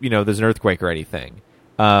earthquake or anything.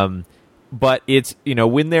 But it's,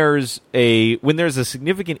 when there's a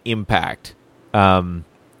significant impact on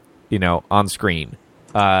screen,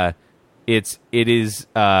 it is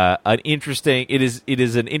an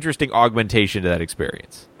interesting augmentation to that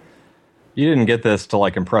experience. You didn't get this to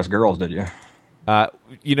impress girls, did you? That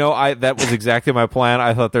was exactly my plan.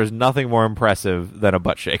 I thought there's nothing more impressive than a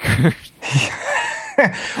butt shaker.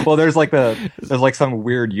 Well, there's some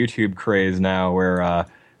weird YouTube craze now where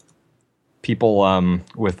people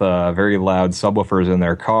with very loud subwoofers in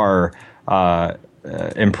their car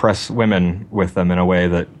impress women with them in a way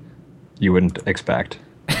that you wouldn't expect.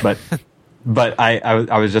 But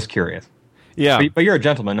I was just curious. Yeah. But you're a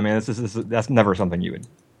gentleman. I mean, that's never something you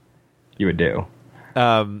would do.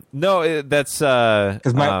 No, that's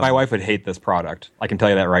because my wife would hate this product. I can tell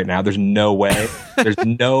you that right now. There's no way. There's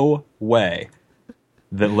no way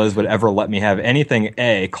that Liz would ever let me have anything,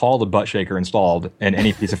 A, called a butt shaker installed in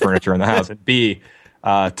any piece of furniture in the house, and B,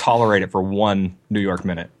 tolerate it for 1 New York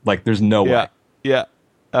minute. There's no way. Yeah.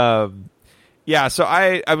 So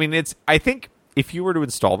I mean, I think if you were to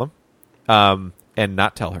install them, and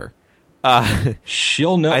not tell her,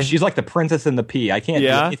 she'll know. She's like the princess and the pea. I can't do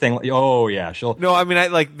anything. Oh yeah, she'll. No, I mean,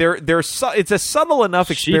 it's a subtle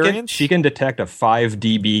enough experience. She can detect a 5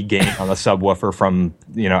 dB gain on the subwoofer from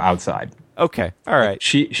outside. Okay, all right.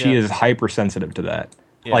 She is hypersensitive to that,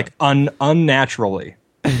 unnaturally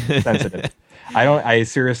sensitive. I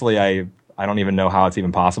don't even know how it's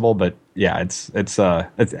even possible, but yeah, it's a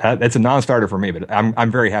non-starter for me. But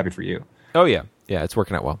I'm very happy for you. Oh yeah, it's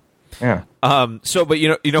working out well. Yeah. So, but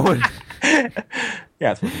you know what?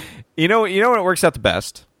 Yeah. You know when it works out the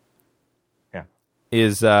best. Yeah.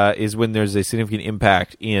 Is when there's a significant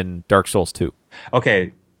impact in Dark Souls 2.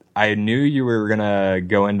 Okay. I knew you were going to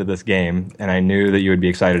go into this game, and I knew that you would be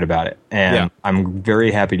excited about it. And I'm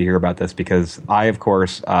very happy to hear about this because I, of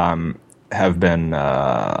course, have been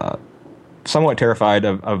somewhat terrified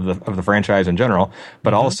of the franchise in general,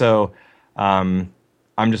 but also I'm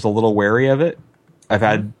just a little wary of it.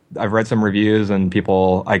 I've read some reviews, and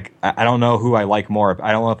people I don't know who I like more.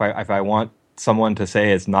 I don't know if I want someone to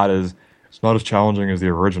say it's not as challenging as the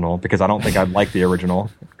original, because I don't think I'd like the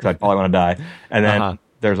original, because I'd probably want to die. And then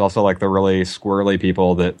there's also the really squirrely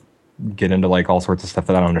people that get into all sorts of stuff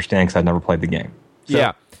that I don't understand because I've never played the game. So.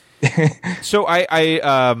 Yeah. So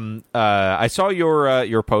I saw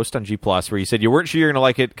your post on G Plus where you said you weren't sure you're going to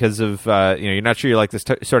like it because of you're not sure you like this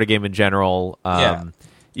sort of game in general.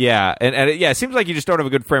 Yeah, and it seems like you just don't have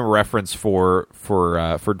a good frame of reference for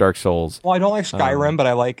Dark Souls. Well, I don't like Skyrim, but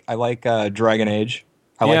I like Dragon Age.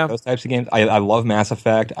 I like those types of games. I love Mass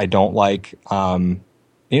Effect. I don't like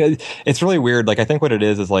it's really weird. I think what it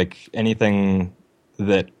is anything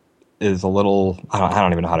that is a little I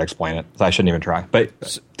don't even know how to explain it. So I shouldn't even try. But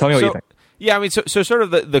tell me what you think. Yeah, I mean, so sort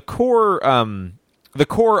of the core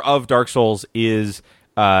of Dark Souls is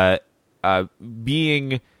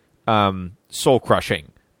being soul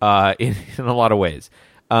crushing in a lot of ways.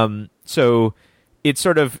 So it's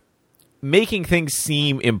sort of making things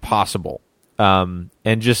seem impossible, and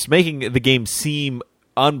just making the game seem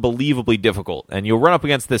unbelievably difficult. And you'll run up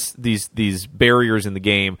against these barriers in the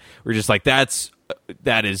game where you're just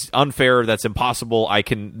that is unfair, that's impossible, I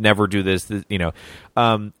can never do this, and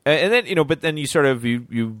then but then you sort of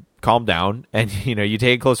you calm down and you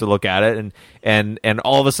take a closer look at it, and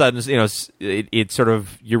all of a sudden it sort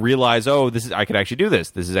of, you realize, I could actually do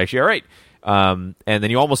this is actually all right, and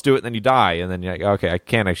then you almost do it and then you die, and then you're like, okay, I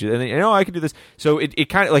can't actually, and then I can do this. So it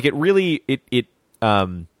kind of it really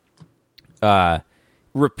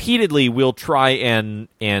repeatedly will try and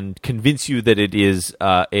convince you that it is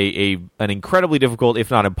an incredibly difficult,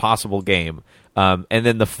 if not impossible, game. And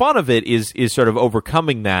then the fun of it is sort of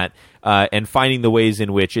overcoming that and finding the ways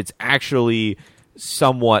in which it's actually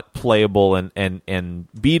somewhat playable and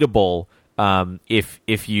beatable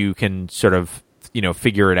if you can sort of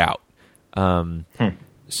figure it out.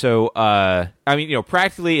 So I mean,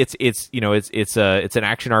 practically it's an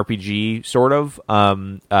action RPG sort of.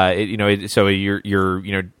 So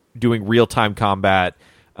you're doing real time combat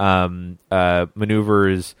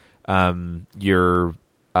maneuvers. You're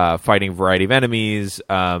fighting a variety of enemies.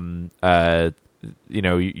 You're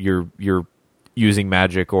using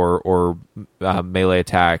magic or melee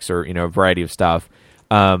attacks, or a variety of stuff.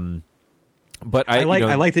 But I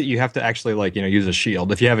like that you have to actually use a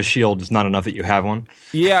shield. If you have a shield, it's not enough that you have one.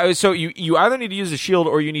 Yeah, so you either need to use a shield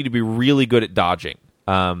or you need to be really good at dodging.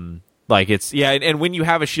 And when you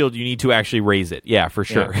have a shield, you need to actually raise it. Yeah, for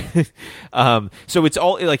sure. Yeah. So it's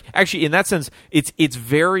all actually in that sense, it's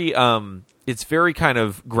very kind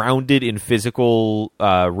of grounded in physical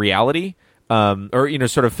reality, or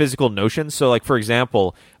sort of physical notions. So for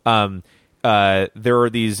example, there are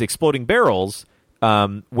these exploding barrels.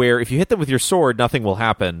 Where if you hit them with your sword, nothing will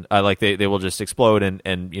happen. They will just explode,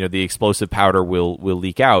 and the explosive powder will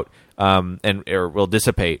leak out, or will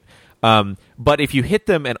dissipate. But if you hit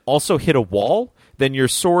them and also hit a wall, then your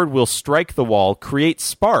sword will strike the wall, create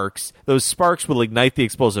sparks. Those sparks will ignite the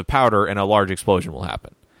explosive powder, and a large explosion will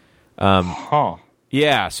happen.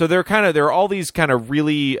 Yeah, so there are all these kind of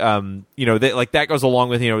really, that goes along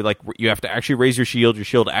with, you have to actually raise your shield. Your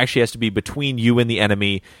shield actually has to be between you and the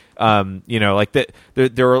enemy. It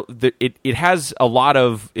has a lot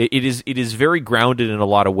of, it is very grounded in a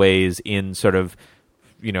lot of ways in sort of,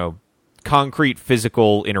 concrete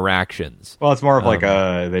physical interactions. Well, it's more of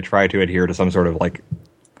they try to adhere to some sort of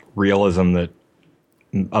realism that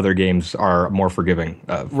other games are more forgiving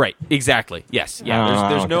of. Right, exactly. Yes. Yeah.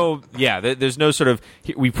 There's no sort of,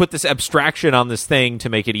 we put this abstraction on this thing to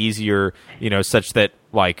make it easier, such that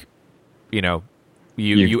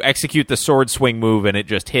you execute the sword swing move and it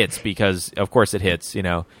just hits because of course it hits,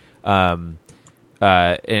 and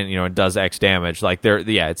it does X damage.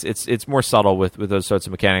 It's more subtle with those sorts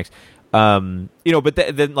of mechanics. But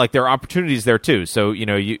then there are opportunities there too. So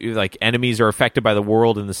you enemies are affected by the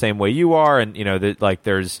world in the same way you are, and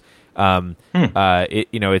there's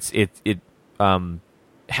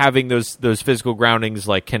having those physical groundings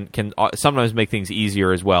can sometimes make things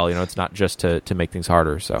easier as well. It's not just to make things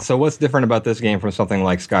harder. So what's different about this game from something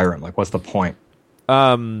like Skyrim? What's the point?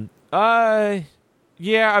 Yeah, I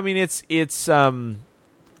mean it's what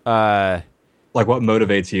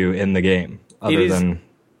motivates you in the game other than.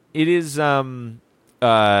 It is there's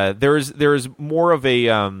more of a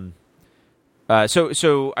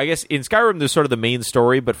so I guess in Skyrim there's sort of the main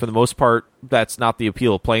story, but for the most part that's not the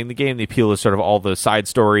appeal of playing the game. The appeal is sort of all the side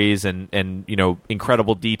stories and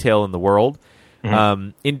incredible detail in the world. Mm-hmm.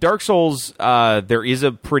 In Dark Souls there is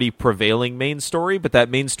a pretty prevailing main story, but that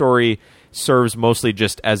main story serves mostly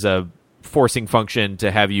just as a forcing function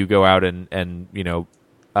to have you go out and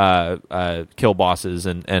kill bosses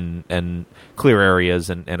and clear areas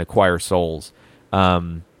and acquire souls.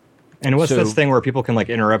 And what's this thing where people can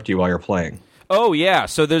interrupt you while you're playing? Oh yeah,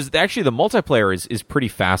 so there's actually the multiplayer is pretty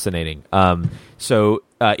fascinating.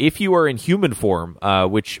 If you are in human form,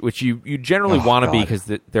 which you generally want to be because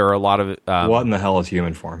there are a lot of what in the hell is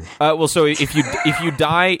human form? So if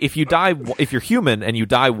you're human and you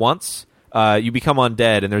die once. You become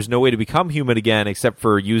undead, and there's no way to become human again except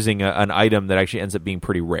for using an item that actually ends up being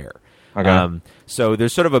pretty rare. Okay. So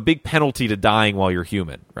there's sort of a big penalty to dying while you're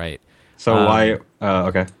human, right? So why?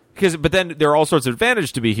 Okay. But then there are all sorts of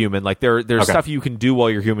advantages to be human. There's stuff you can do while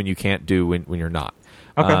you're human you can't do when you're not.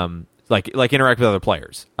 Okay. Like interact with other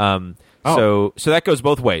players. So that goes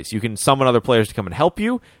both ways. You can summon other players to come and help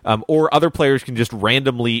you, or other players can just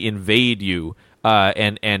randomly invade you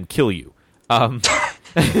and kill you.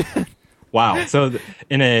 Wow. So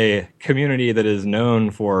in a community that is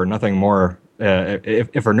known for nothing more,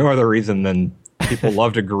 if for no other reason than people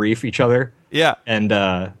love to grief each other, yeah, and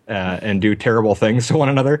do terrible things to one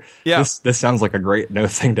another, yeah, this sounds like a great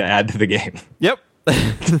thing to add to the game. Yep.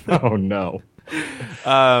 Oh no.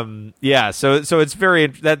 Yeah. So it's that's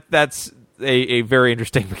a very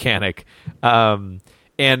interesting mechanic. And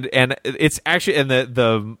it's actually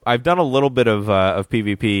the I've done a little bit of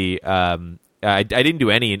PvP. I didn't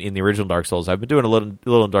do any in the original Dark Souls. I've been doing a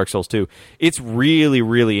little in Dark Souls 2. It's really,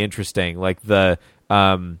 really interesting. People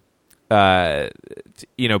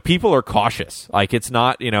are cautious. It's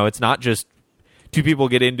not just two people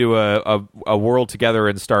get into a world together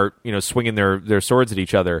and start, swinging their swords at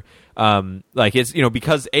each other. It's,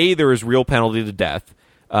 because A, there is real penalty to death.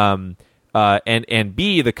 And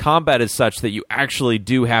B, the combat is such that you actually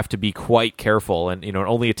do have to be quite careful and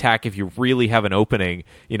only attack if you really have an opening,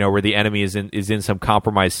 where the enemy is in some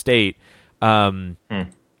compromised state. It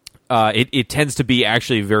tends to be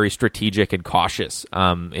actually very strategic and cautious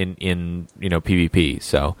in PvP.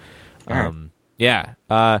 So yeah.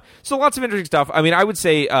 So lots of interesting stuff. I mean, I would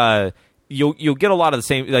say you'll get a lot of the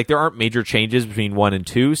same. Like there aren't major changes between 1 and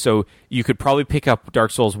 2, so you could probably pick up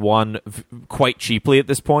Dark Souls 1 quite cheaply at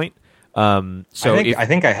this point. So I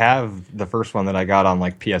think I have the first one that I got on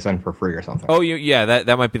like PSN for free or something. Oh, yeah,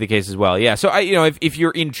 that might be the case as well. Yeah, so if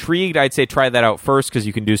you're intrigued, I'd say try that out first because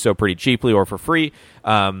you can do so pretty cheaply or for free,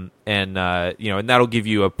 and that'll give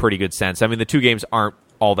you a pretty good sense. I mean, the two games aren't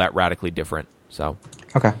all that radically different. So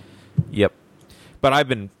okay, yep. But I've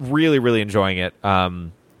been really, really enjoying it.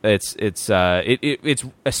 It's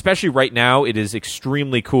especially right now. It is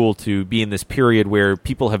extremely cool to be in this period where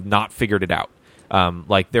people have not figured it out.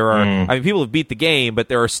 Like there are, I mean, people have beat the game, but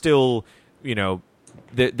there are still,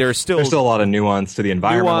 there's still a lot of nuance to the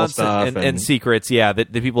environmental stuff and secrets. Yeah,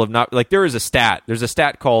 that people have not. Like there's a stat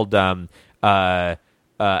called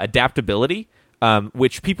adaptability,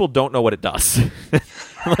 which people don't know what it does.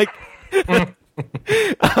 Like,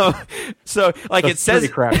 so like it says, 3D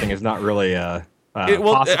crafting is not really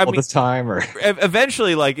possible this time, or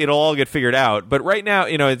eventually, like it'll all get figured out. But right now,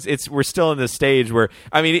 we're still in this stage where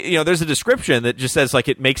there's a description that just says like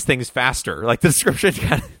it makes things faster. Like the description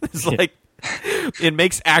kind of is like it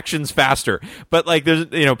makes actions faster. But like there's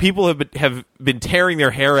people have been tearing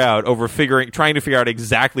their hair out over trying to figure out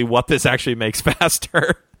exactly what this actually makes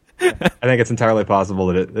faster. I think it's entirely possible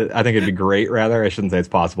that I think it'd be great. Rather, I shouldn't say it's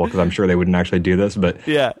possible because I'm sure they wouldn't actually do this. But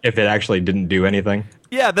yeah, if it actually didn't do anything,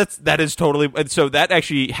 yeah, that is totally. So that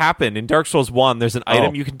actually happened in Dark Souls 1. There's an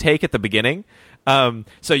item you can take at the beginning.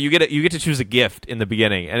 So you get to choose a gift in the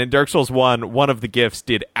beginning, and in Dark Souls 1, one of the gifts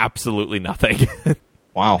did absolutely nothing.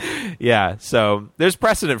 Wow. Yeah, so there's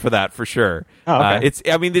precedent for that for sure. Oh, okay.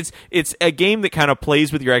 It's a game that kind of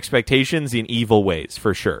plays with your expectations in evil ways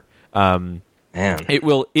for sure. Man. It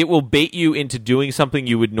will bait you into doing something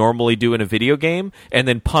you would normally do in a video game, and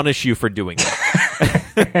then punish you for doing it.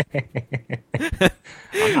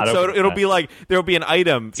 So it'll be like there'll be an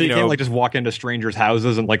item. So you can't like just walk into strangers'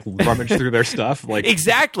 houses and like rummage through their stuff. Like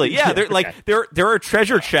exactly, yeah. There are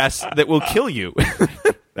treasure chests that will kill you.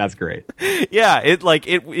 That's great. Yeah, it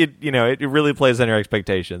really plays on your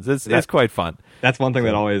expectations. It's quite fun. That's one thing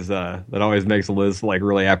that always makes Liz like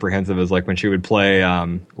really apprehensive is like when she would play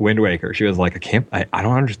Wind Waker. She was like, I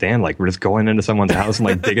don't understand. Like we're just going into someone's house and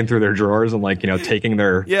like digging through their drawers and like taking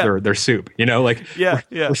their soup.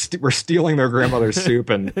 We're stealing their grandmother's soup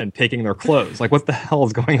and taking their clothes. Like what the hell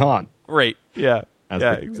is going on? Right. Yeah.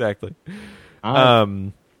 That's exactly.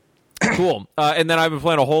 Cool. And then I've been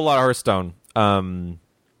playing a whole lot of Hearthstone.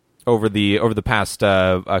 Over the past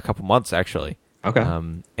a couple months, actually. Okay.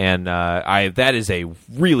 That is a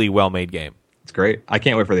really well made game. It's great. I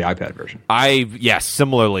can't wait for the iPad version.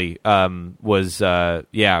 Similarly was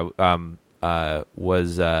at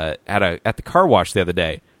the car wash the other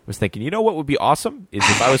day. Was thinking, what would be awesome is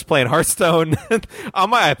if I was playing Hearthstone on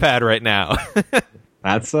my iPad right now.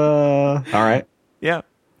 That's all right. Yeah.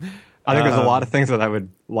 I think there's a lot of things that I would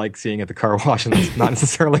like seeing at the car wash, and that's not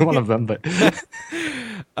necessarily one of them. But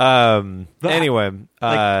anyway,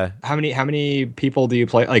 how many people do you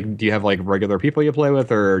play? Like, do you have like regular people you play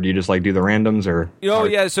with, or do you just like do the randoms? Or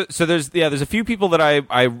yeah, so there's a few people that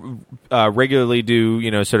I regularly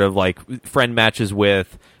do sort of like friend matches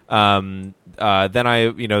with. Then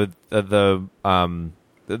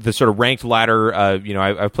the sort of ranked ladder,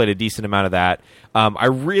 I've played a decent amount of that. I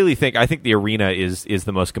think the arena is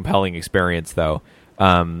the most compelling experience, though.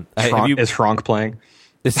 Is Frank playing?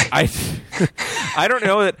 I don't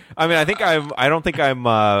know that. I mean, I don't think I'm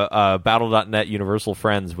Battle.net universal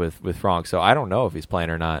friends with Frank, so I don't know if he's playing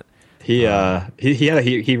or not. He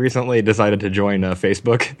recently decided to join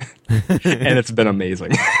Facebook, and it's been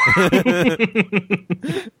amazing.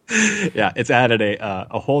 Yeah, it's added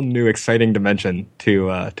a whole new exciting dimension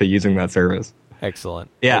to using that service. Excellent.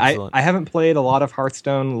 Yeah, Excellent. I haven't played a lot of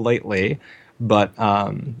Hearthstone lately, but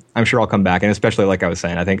I'm sure I'll come back. And especially like I was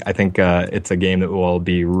saying, I think it's a game that will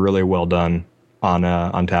be really well done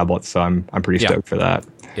on tablets. So I'm pretty stoked for that.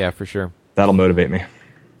 Yeah, for sure. That'll motivate me.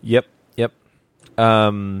 Yep.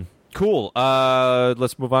 Cool.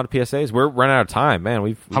 Let's move on to PSAs. We're running out of time,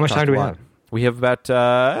 man. How much time do we have? We have about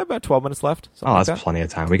 12 minutes left. That's plenty of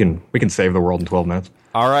time. We can save the world in 12 minutes.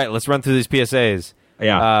 All right, let's run through these PSAs.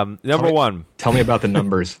 Yeah. Number one. Tell me about the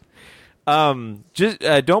numbers. Just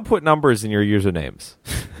don't put numbers in your usernames.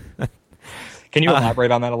 Can you elaborate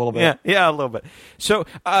on that a little bit? Yeah, a little bit. So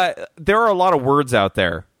there are a lot of words out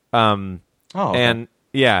there. Okay. And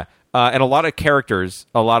a lot of characters,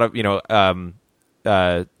 a lot of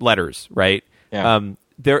letters, right? Yeah.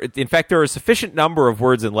 In fact, there are a sufficient number of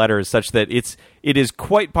words and letters such that it is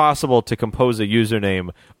quite possible to compose a username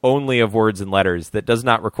only of words and letters that does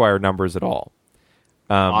not require numbers at all.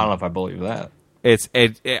 I don't know if I believe that.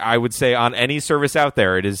 I would say on any service out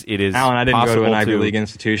there, it is. Alan, I didn't go to an Ivy possible League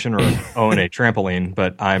institution or own a trampoline,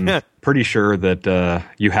 but I'm pretty sure that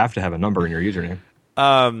you have to have a number in your username.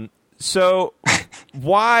 So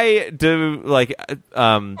why do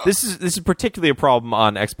this is particularly a problem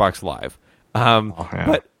on Xbox Live,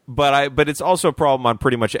 but it's also a problem on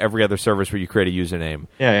pretty much every other service where you create a username.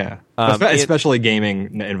 Yeah. Especially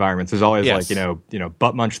gaming environments. There's always like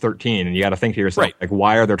Butt Munch 13, and you got to think to yourself like,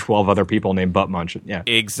 why are there 12 other people named Butt Munch? Yeah,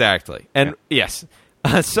 exactly. And yes,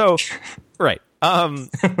 so right. And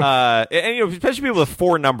especially people with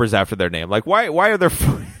 4 numbers after their name. Like, why are there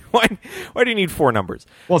 4? Why do you need 4 numbers?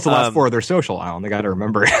 Well, it's the last 4 of their social, Alan. They got to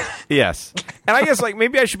remember it. Yes. And I guess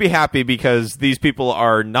maybe I should be happy because these people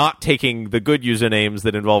are not taking the good usernames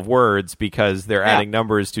that involve words because they're adding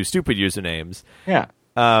numbers to stupid usernames. Yeah.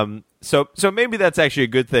 So maybe that's actually a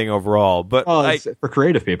good thing overall. But for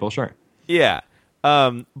creative people, sure. Yeah.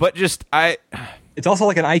 But just it's also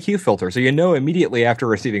like an IQ filter, so you know immediately after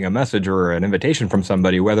receiving a message or an invitation from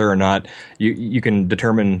somebody whether or not you can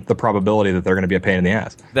determine the probability that they're going to be a pain in the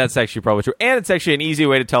ass. That's actually probably true. And it's actually an easy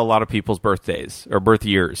way to tell a lot of people's birthdays or birth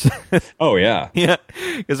years. Oh, yeah. Yeah,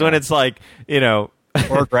 because when it's like,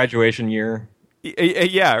 or graduation year.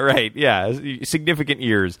 Yeah, right. Yeah, significant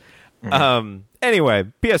years. Mm-hmm.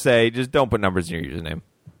 Anyway, PSA, just don't put numbers in your username.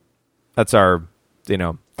 That's our,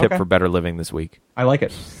 tip for better living this week. I like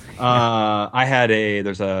it. I had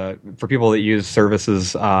for people that use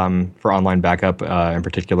services for online backup, in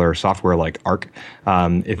particular software like Arc,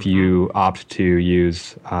 if you opt to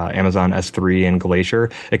use Amazon S3 and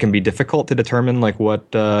Glacier, it can be difficult to determine like what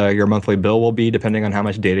your monthly bill will be depending on how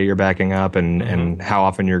much data you're backing up and how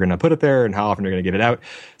often you're going to put it there and how often you're going to get it out.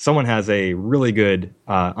 Someone has a really good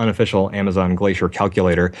unofficial Amazon Glacier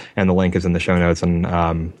calculator, and the link is in the show notes, and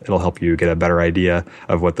it'll help you get a better idea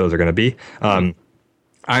of what those are going to be.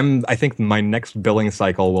 I think my next billing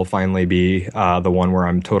cycle will finally be the one where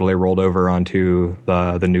I'm totally rolled over onto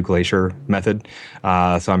the new Glacier method.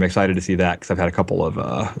 So I'm excited to see that because I've had a couple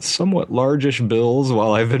of somewhat largish bills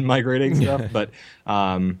while I've been migrating stuff. But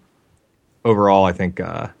overall, I think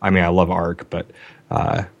I love Arc, but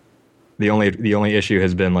the only issue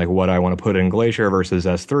has been like what I want to put in Glacier versus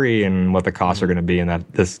S3 and what the costs are going to be, and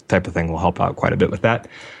that this type of thing will help out quite a bit with that.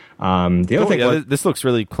 The other thing, this looks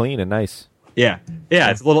really clean and nice. Yeah.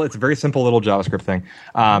 It's a very simple little JavaScript thing.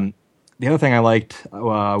 The other thing I liked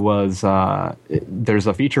was there's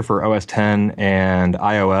a feature for OS 10 and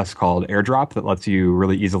iOS called AirDrop that lets you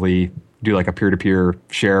really easily do like a peer-to-peer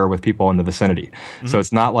share with people in the vicinity. Mm-hmm. So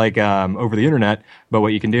it's not like over the internet, but what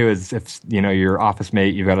you can do is if your office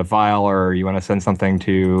mate, you've got a file or you want to send something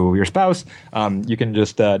to your spouse, you can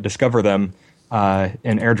just discover them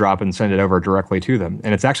in AirDrop and send it over directly to them.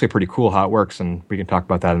 And it's actually pretty cool how it works, and we can talk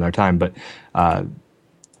about that another time. But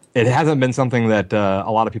it hasn't been something that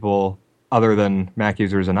a lot of people other than Mac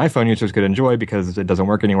users and iPhone users could enjoy because it doesn't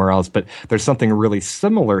work anywhere else. But there's something really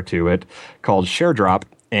similar to it called ShareDrop,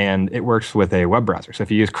 and it works with a web browser. So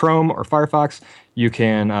if you use Chrome or Firefox, you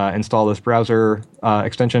can install this browser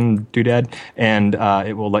extension, Doodad, and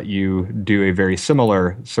it will let you do a very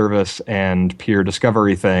similar service and peer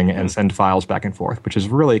discovery thing and send files back and forth, which is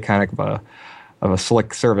really kind of a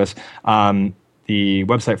slick service. The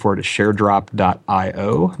website for it is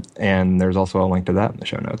sharedrop.io, and there's also a link to that in the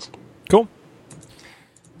show notes. Cool.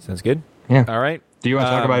 Sounds good. Yeah. All right. Do you want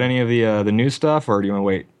to talk about any of the new stuff, or do you want to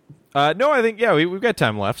wait? No, I think we've got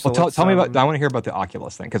time left. So well, tell me about. I want to hear about the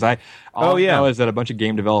Oculus thing because I know is that a bunch of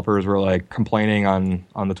game developers were like complaining on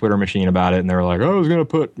the Twitter machine about it, and they were like, "Oh, I was going to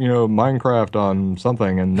put Minecraft on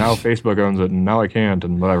something, and now Facebook owns it, and now I can't,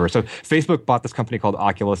 and whatever." So Facebook bought this company called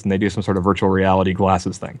Oculus, and they do some sort of virtual reality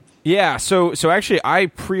glasses thing. Yeah. So actually, I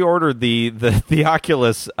pre-ordered the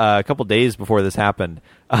Oculus a couple days before this happened.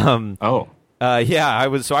 I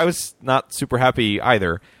was not super happy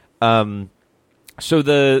either. So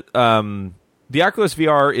the Oculus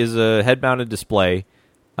VR is a head-mounted display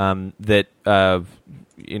that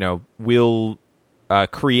will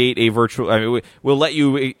create a virtual. Will let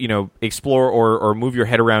you explore or move your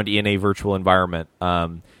head around in a virtual environment.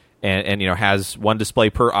 And has one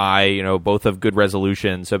display per eye. Both of good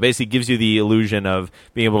resolution. So it basically gives you the illusion of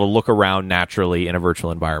being able to look around naturally in a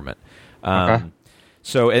virtual environment. Okay.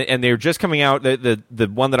 So and they're just coming out. The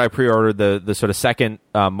one that I pre-ordered, the sort of second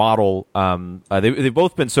model. They've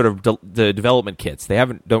both been sort of the development kits. They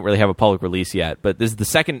don't really have a public release yet. But this is the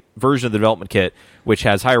second version of the development kit, which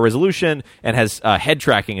has higher resolution and has head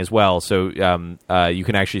tracking as well. So you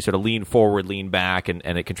can actually sort of lean forward, lean back, and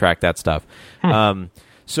it can track that stuff.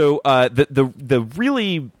 So the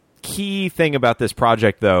really key thing about this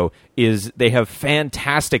project, though, is they have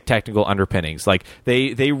fantastic technical underpinnings. Like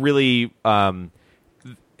they really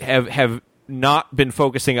have not been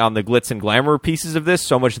focusing on the glitz and glamour pieces of this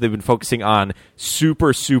so much. They've been focusing on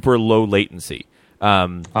super low latency.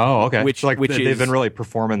 Okay. Which they've been really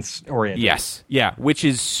performance oriented. Yes, yeah, which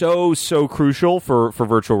is so crucial for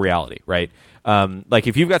virtual reality, right? Like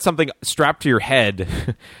if you've got something strapped to your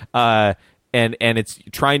head, and it's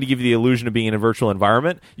trying to give you the illusion of being in a virtual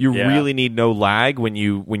environment, you really need no lag when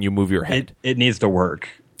you move your head. It needs to work.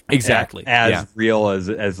 Exactly. As real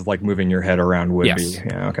as like moving your head around would be.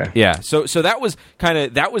 Yeah, okay. Yeah. So that was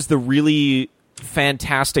the really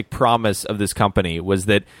fantastic promise of this company, was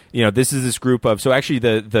that, this is this group of, so actually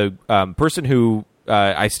the person who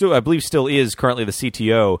I believe still is currently the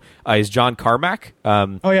CTO is John Carmack.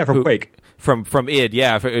 From Quake. From id,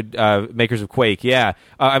 makers of Quake.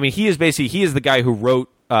 I mean, he is the guy who wrote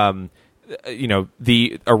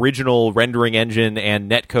the original rendering engine and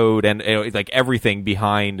netcode and like everything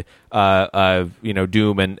behind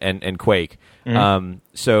Doom and Quake.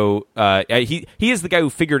 Mm-hmm. He is the guy who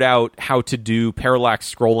figured out how to do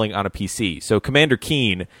parallax scrolling on a PC. So Commander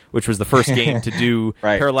Keen, which was the first game to do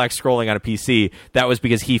parallax scrolling on a PC, that was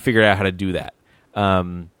because he figured out how to do that.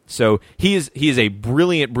 So he is a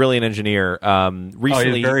brilliant Recently, engineer.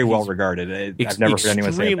 he's very well regarded. I've never heard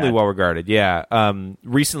anyone say that. Extremely well regarded. Yeah.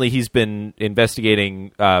 Recently, he's been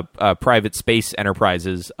investigating private space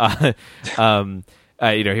enterprises. He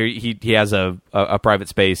has a private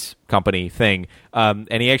space company thing,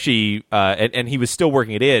 and he actually and he was still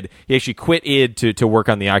working at id. He actually quit id to work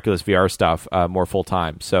on the Oculus VR stuff more full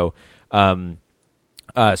time. So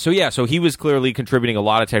he was clearly contributing a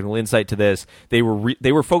lot of technical insight to this. They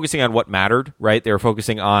were focusing on what mattered, right? They were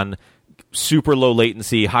focusing on super low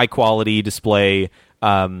latency, high quality display,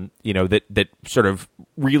 that sort of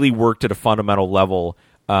really worked at a fundamental level,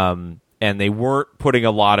 and they weren't putting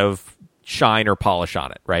a lot of shine or polish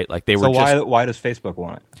on it, right? Like they were. So why does Facebook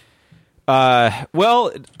want it?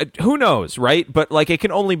 Well, who knows, right? But like it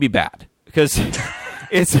can only be bad because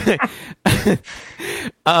it's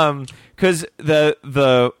because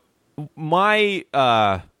my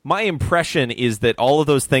impression is that all of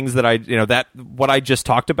those things that what I just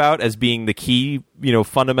talked about as being the key,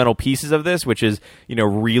 fundamental pieces of this, which is,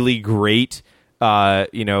 really great,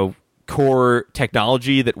 core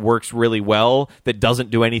technology that works really well, that doesn't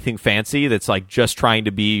do anything fancy, that's like just trying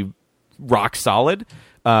to be rock solid,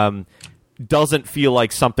 doesn't feel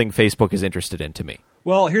like something Facebook is interested in to me.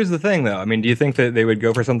 Well, here's the thing, though. I mean, do you think that they would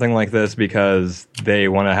go for something like this because they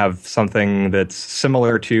want to have something that's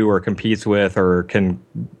similar to or competes with or can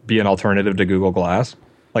be an alternative to Google Glass?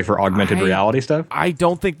 Like for augmented reality stuff? I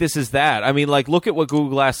don't think this is that. I mean, like, look at what Google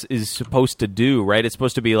Glass is supposed to do, right? It's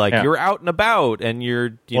supposed to be like you're out and about and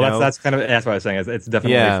you're, that's what I was saying. It's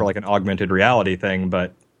definitely for like an augmented reality thing,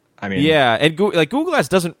 but I mean, and Google Glass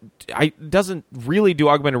doesn't really do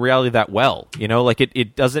augmented reality that well. Like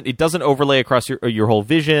it doesn't overlay across your whole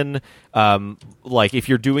vision. Like if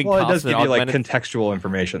you're doing, it does give you like contextual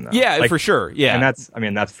information, though. Yeah, for sure. Yeah,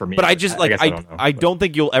 and that's for me. But I don't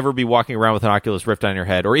think you'll ever be walking around with an Oculus Rift on your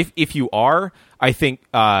head, or if you are, I think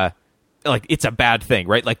like it's a bad thing,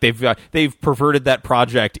 right? Like they've perverted that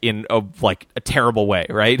project in a terrible way,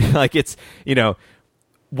 right? Like it's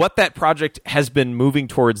what that project has been moving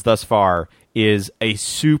towards thus far is a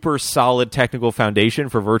super solid technical foundation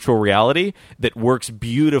for virtual reality that works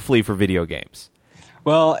beautifully for video games.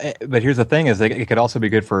 Well, but here's the thing: is it could also be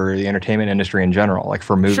good for the entertainment industry in general. Like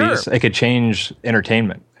for movies, It could change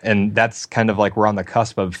entertainment, and that's kind of like we're on the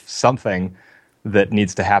cusp of something that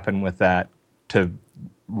needs to happen with that to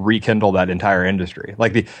rekindle that entire industry.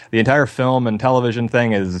 Like the entire film and television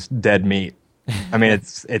thing is dead meat. I mean,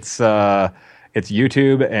 it's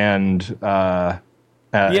YouTube and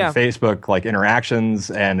Facebook like interactions,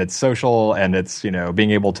 and it's social, and it's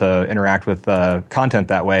being able to interact with content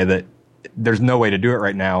that way. That there's no way to do it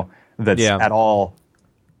right now. That's at all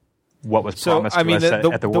what was promised to us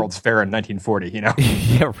at the World's Fair in 1940.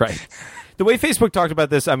 Yeah, right. The way Facebook talked about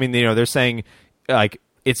this, I mean, they're saying like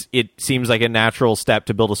it seems like a natural step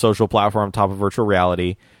to build a social platform on top of virtual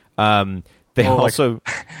reality. They also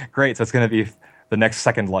great. So it's going to be the next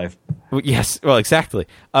Second Life. Yes, well, exactly.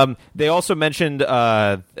 They also mentioned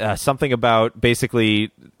something about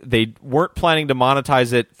basically they weren't planning to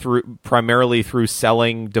monetize it primarily through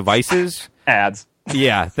selling devices. Ads.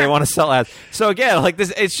 Yeah, they want to sell ads. So again, like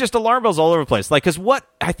this, it's just alarm bells all over the place. Like, because what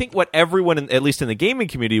everyone, at least in the gaming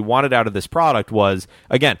community, wanted out of this product was,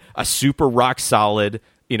 again, a super rock solid,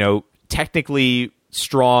 technically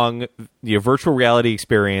strong virtual reality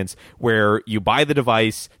experience where you buy the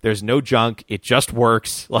device, there's no junk, it just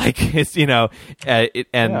works, like it's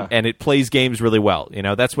and it plays games really well.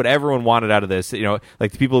 That's what everyone wanted out of this.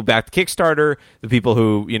 Like the people who backed Kickstarter, the people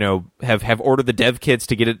who have ordered the dev kits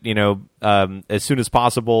to get it as soon as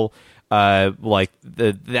possible.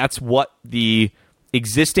 That's what the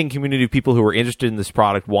existing community of people who were interested in this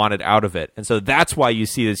product wanted out of it, and so that's why you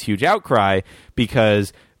see this huge outcry,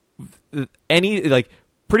 because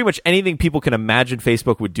pretty much anything people can imagine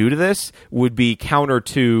Facebook would do to this would be counter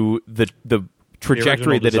to the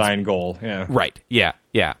trajectory the that design goal. Yeah. Right. Yeah.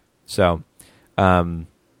 So, and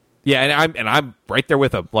I'm right there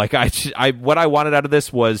with them. Like what I wanted out of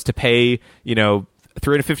this was to pay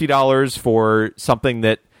 $350 for something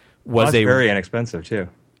that was very inexpensive too.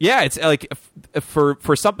 Yeah, it's like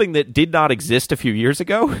for something that did not exist a few years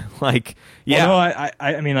ago. Like, yeah. Well, no,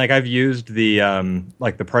 I mean, like I've used the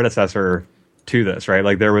the predecessor to this, right?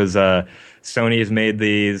 Like there was Sony's made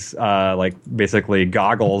these basically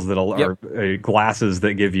goggles that are glasses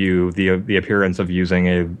that give you the appearance of using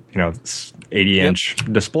a 80-inch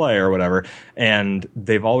display or whatever, and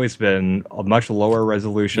they've always been a much lower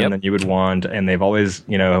resolution than you would want, and they've always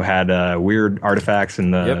had weird artifacts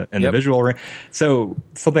in the visual ring. So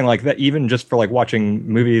something like that, even just for like watching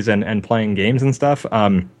movies and playing games and stuff,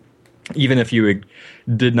 even if you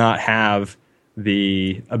did not have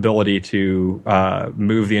the ability to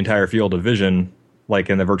move the entire field of vision, like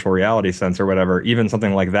in the virtual reality sense or whatever, even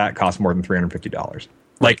something like that costs more than $350.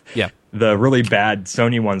 Like, the really bad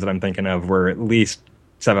Sony ones that I'm thinking of were at least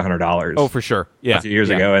 $700. Oh, for sure. Yeah, a few years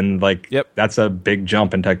ago, and that's a big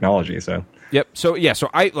jump in technology. So, So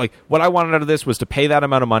I what I wanted out of this was to pay that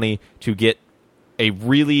amount of money to get a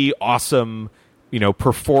really awesome,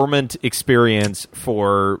 performant experience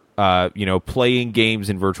for playing games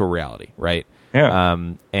in virtual reality, right? Yeah.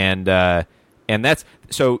 And that's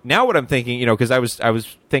so now what I'm thinking, because I was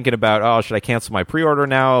thinking about, should I cancel my pre-order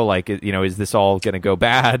now? Like, is this all going to go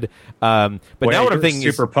bad? But now what I'm thinking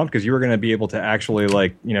is super pumped because you were going to be able to actually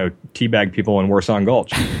teabag people in Warsaw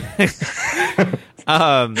Gulch.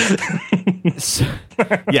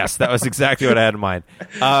 Yes, that was exactly what I had in mind.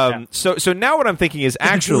 So now what I'm thinking is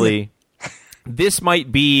actually, this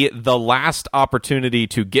might be the last opportunity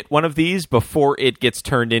to get one of these before it gets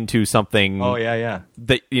turned into something. Oh yeah.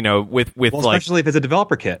 That with especially if it's a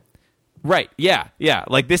developer kit. Right. Yeah.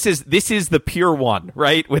 Like this is the pure one,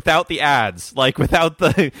 right? Without the ads, like without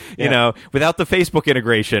the without the Facebook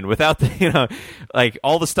integration, without the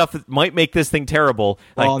all the stuff that might make this thing terrible.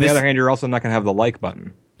 Well, on the other hand, you're also not going to have the like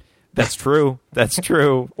button. That's true.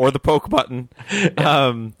 Or the poke button.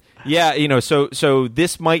 So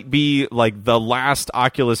this might be like the last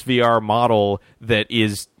Oculus VR model that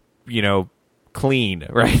is, clean,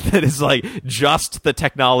 right? That is like just the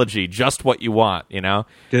technology, just what you want, Do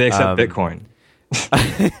they accept Bitcoin?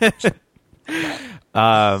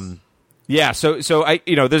 Yeah, so I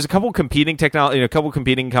there's a couple competing technology, a couple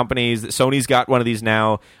competing companies. Sony's got one of these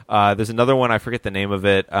now. There's another one, I forget the name of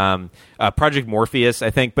it. Project Morpheus, I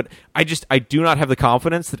think, but I do not have the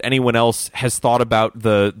confidence that anyone else has thought about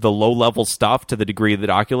the low level stuff to the degree that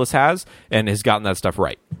Oculus has and has gotten that stuff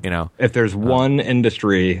right. If there's one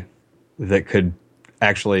industry that could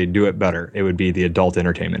actually do it better, it would be the adult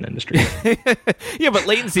entertainment industry. Yeah, but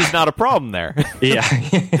latency's not a problem there.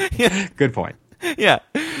 Yeah. Good point. Yeah.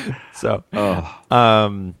 So,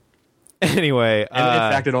 anyway, and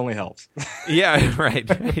in fact, it only helps. Yeah, right,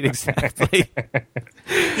 exactly.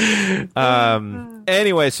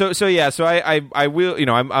 Anyway, so I will,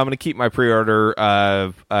 I'm going to keep my pre-order.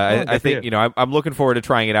 I think, I'm looking forward to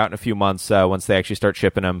trying it out in a few months once they actually start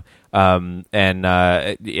shipping them. And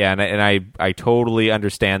I totally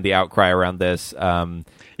understand the outcry around this.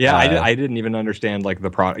 I didn't even understand the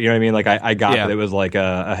product. You know what I mean? Like I got that it was like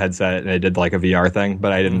a headset and it did like a VR thing,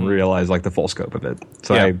 but I didn't realize like the full scope of it.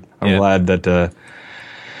 So I'm glad that.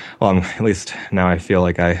 At least now I feel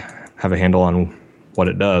like I have a handle on what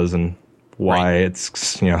it does and why it's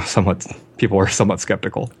somewhat people are somewhat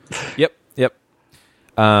skeptical. Yep.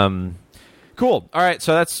 Cool. All right,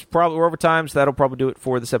 so that's probably we're over time, so that'll probably do it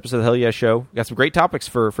for this episode of the Hell Yeah Show. We got some great topics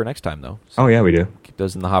for next time, though. So oh, yeah, we do. Keep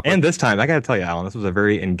those in the hopper. And this time, I got to tell you, Alan, this was a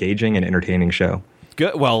very engaging and entertaining show.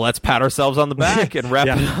 Good. Well, let's pat ourselves on the back and wrap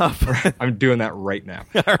it up. I'm doing that right now.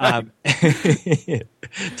 All right.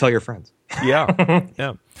 Tell your friends. Yeah.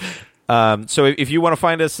 So if you want to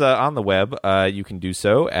find us on the web, you can do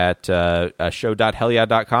so at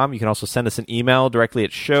show.hellyeah.com. You can also send us an email directly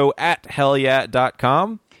at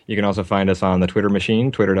show@hellyeah.com. You can also find us on the Twitter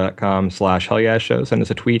machine, twitter.com/hellyeahshow. Send us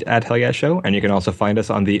a tweet at hellyeahshow. And you can also find us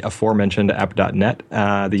on the aforementioned app.net.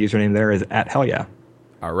 The username there is @hellyeah.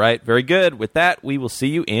 All right, very good. With that, we will see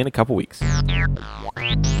you in a couple weeks.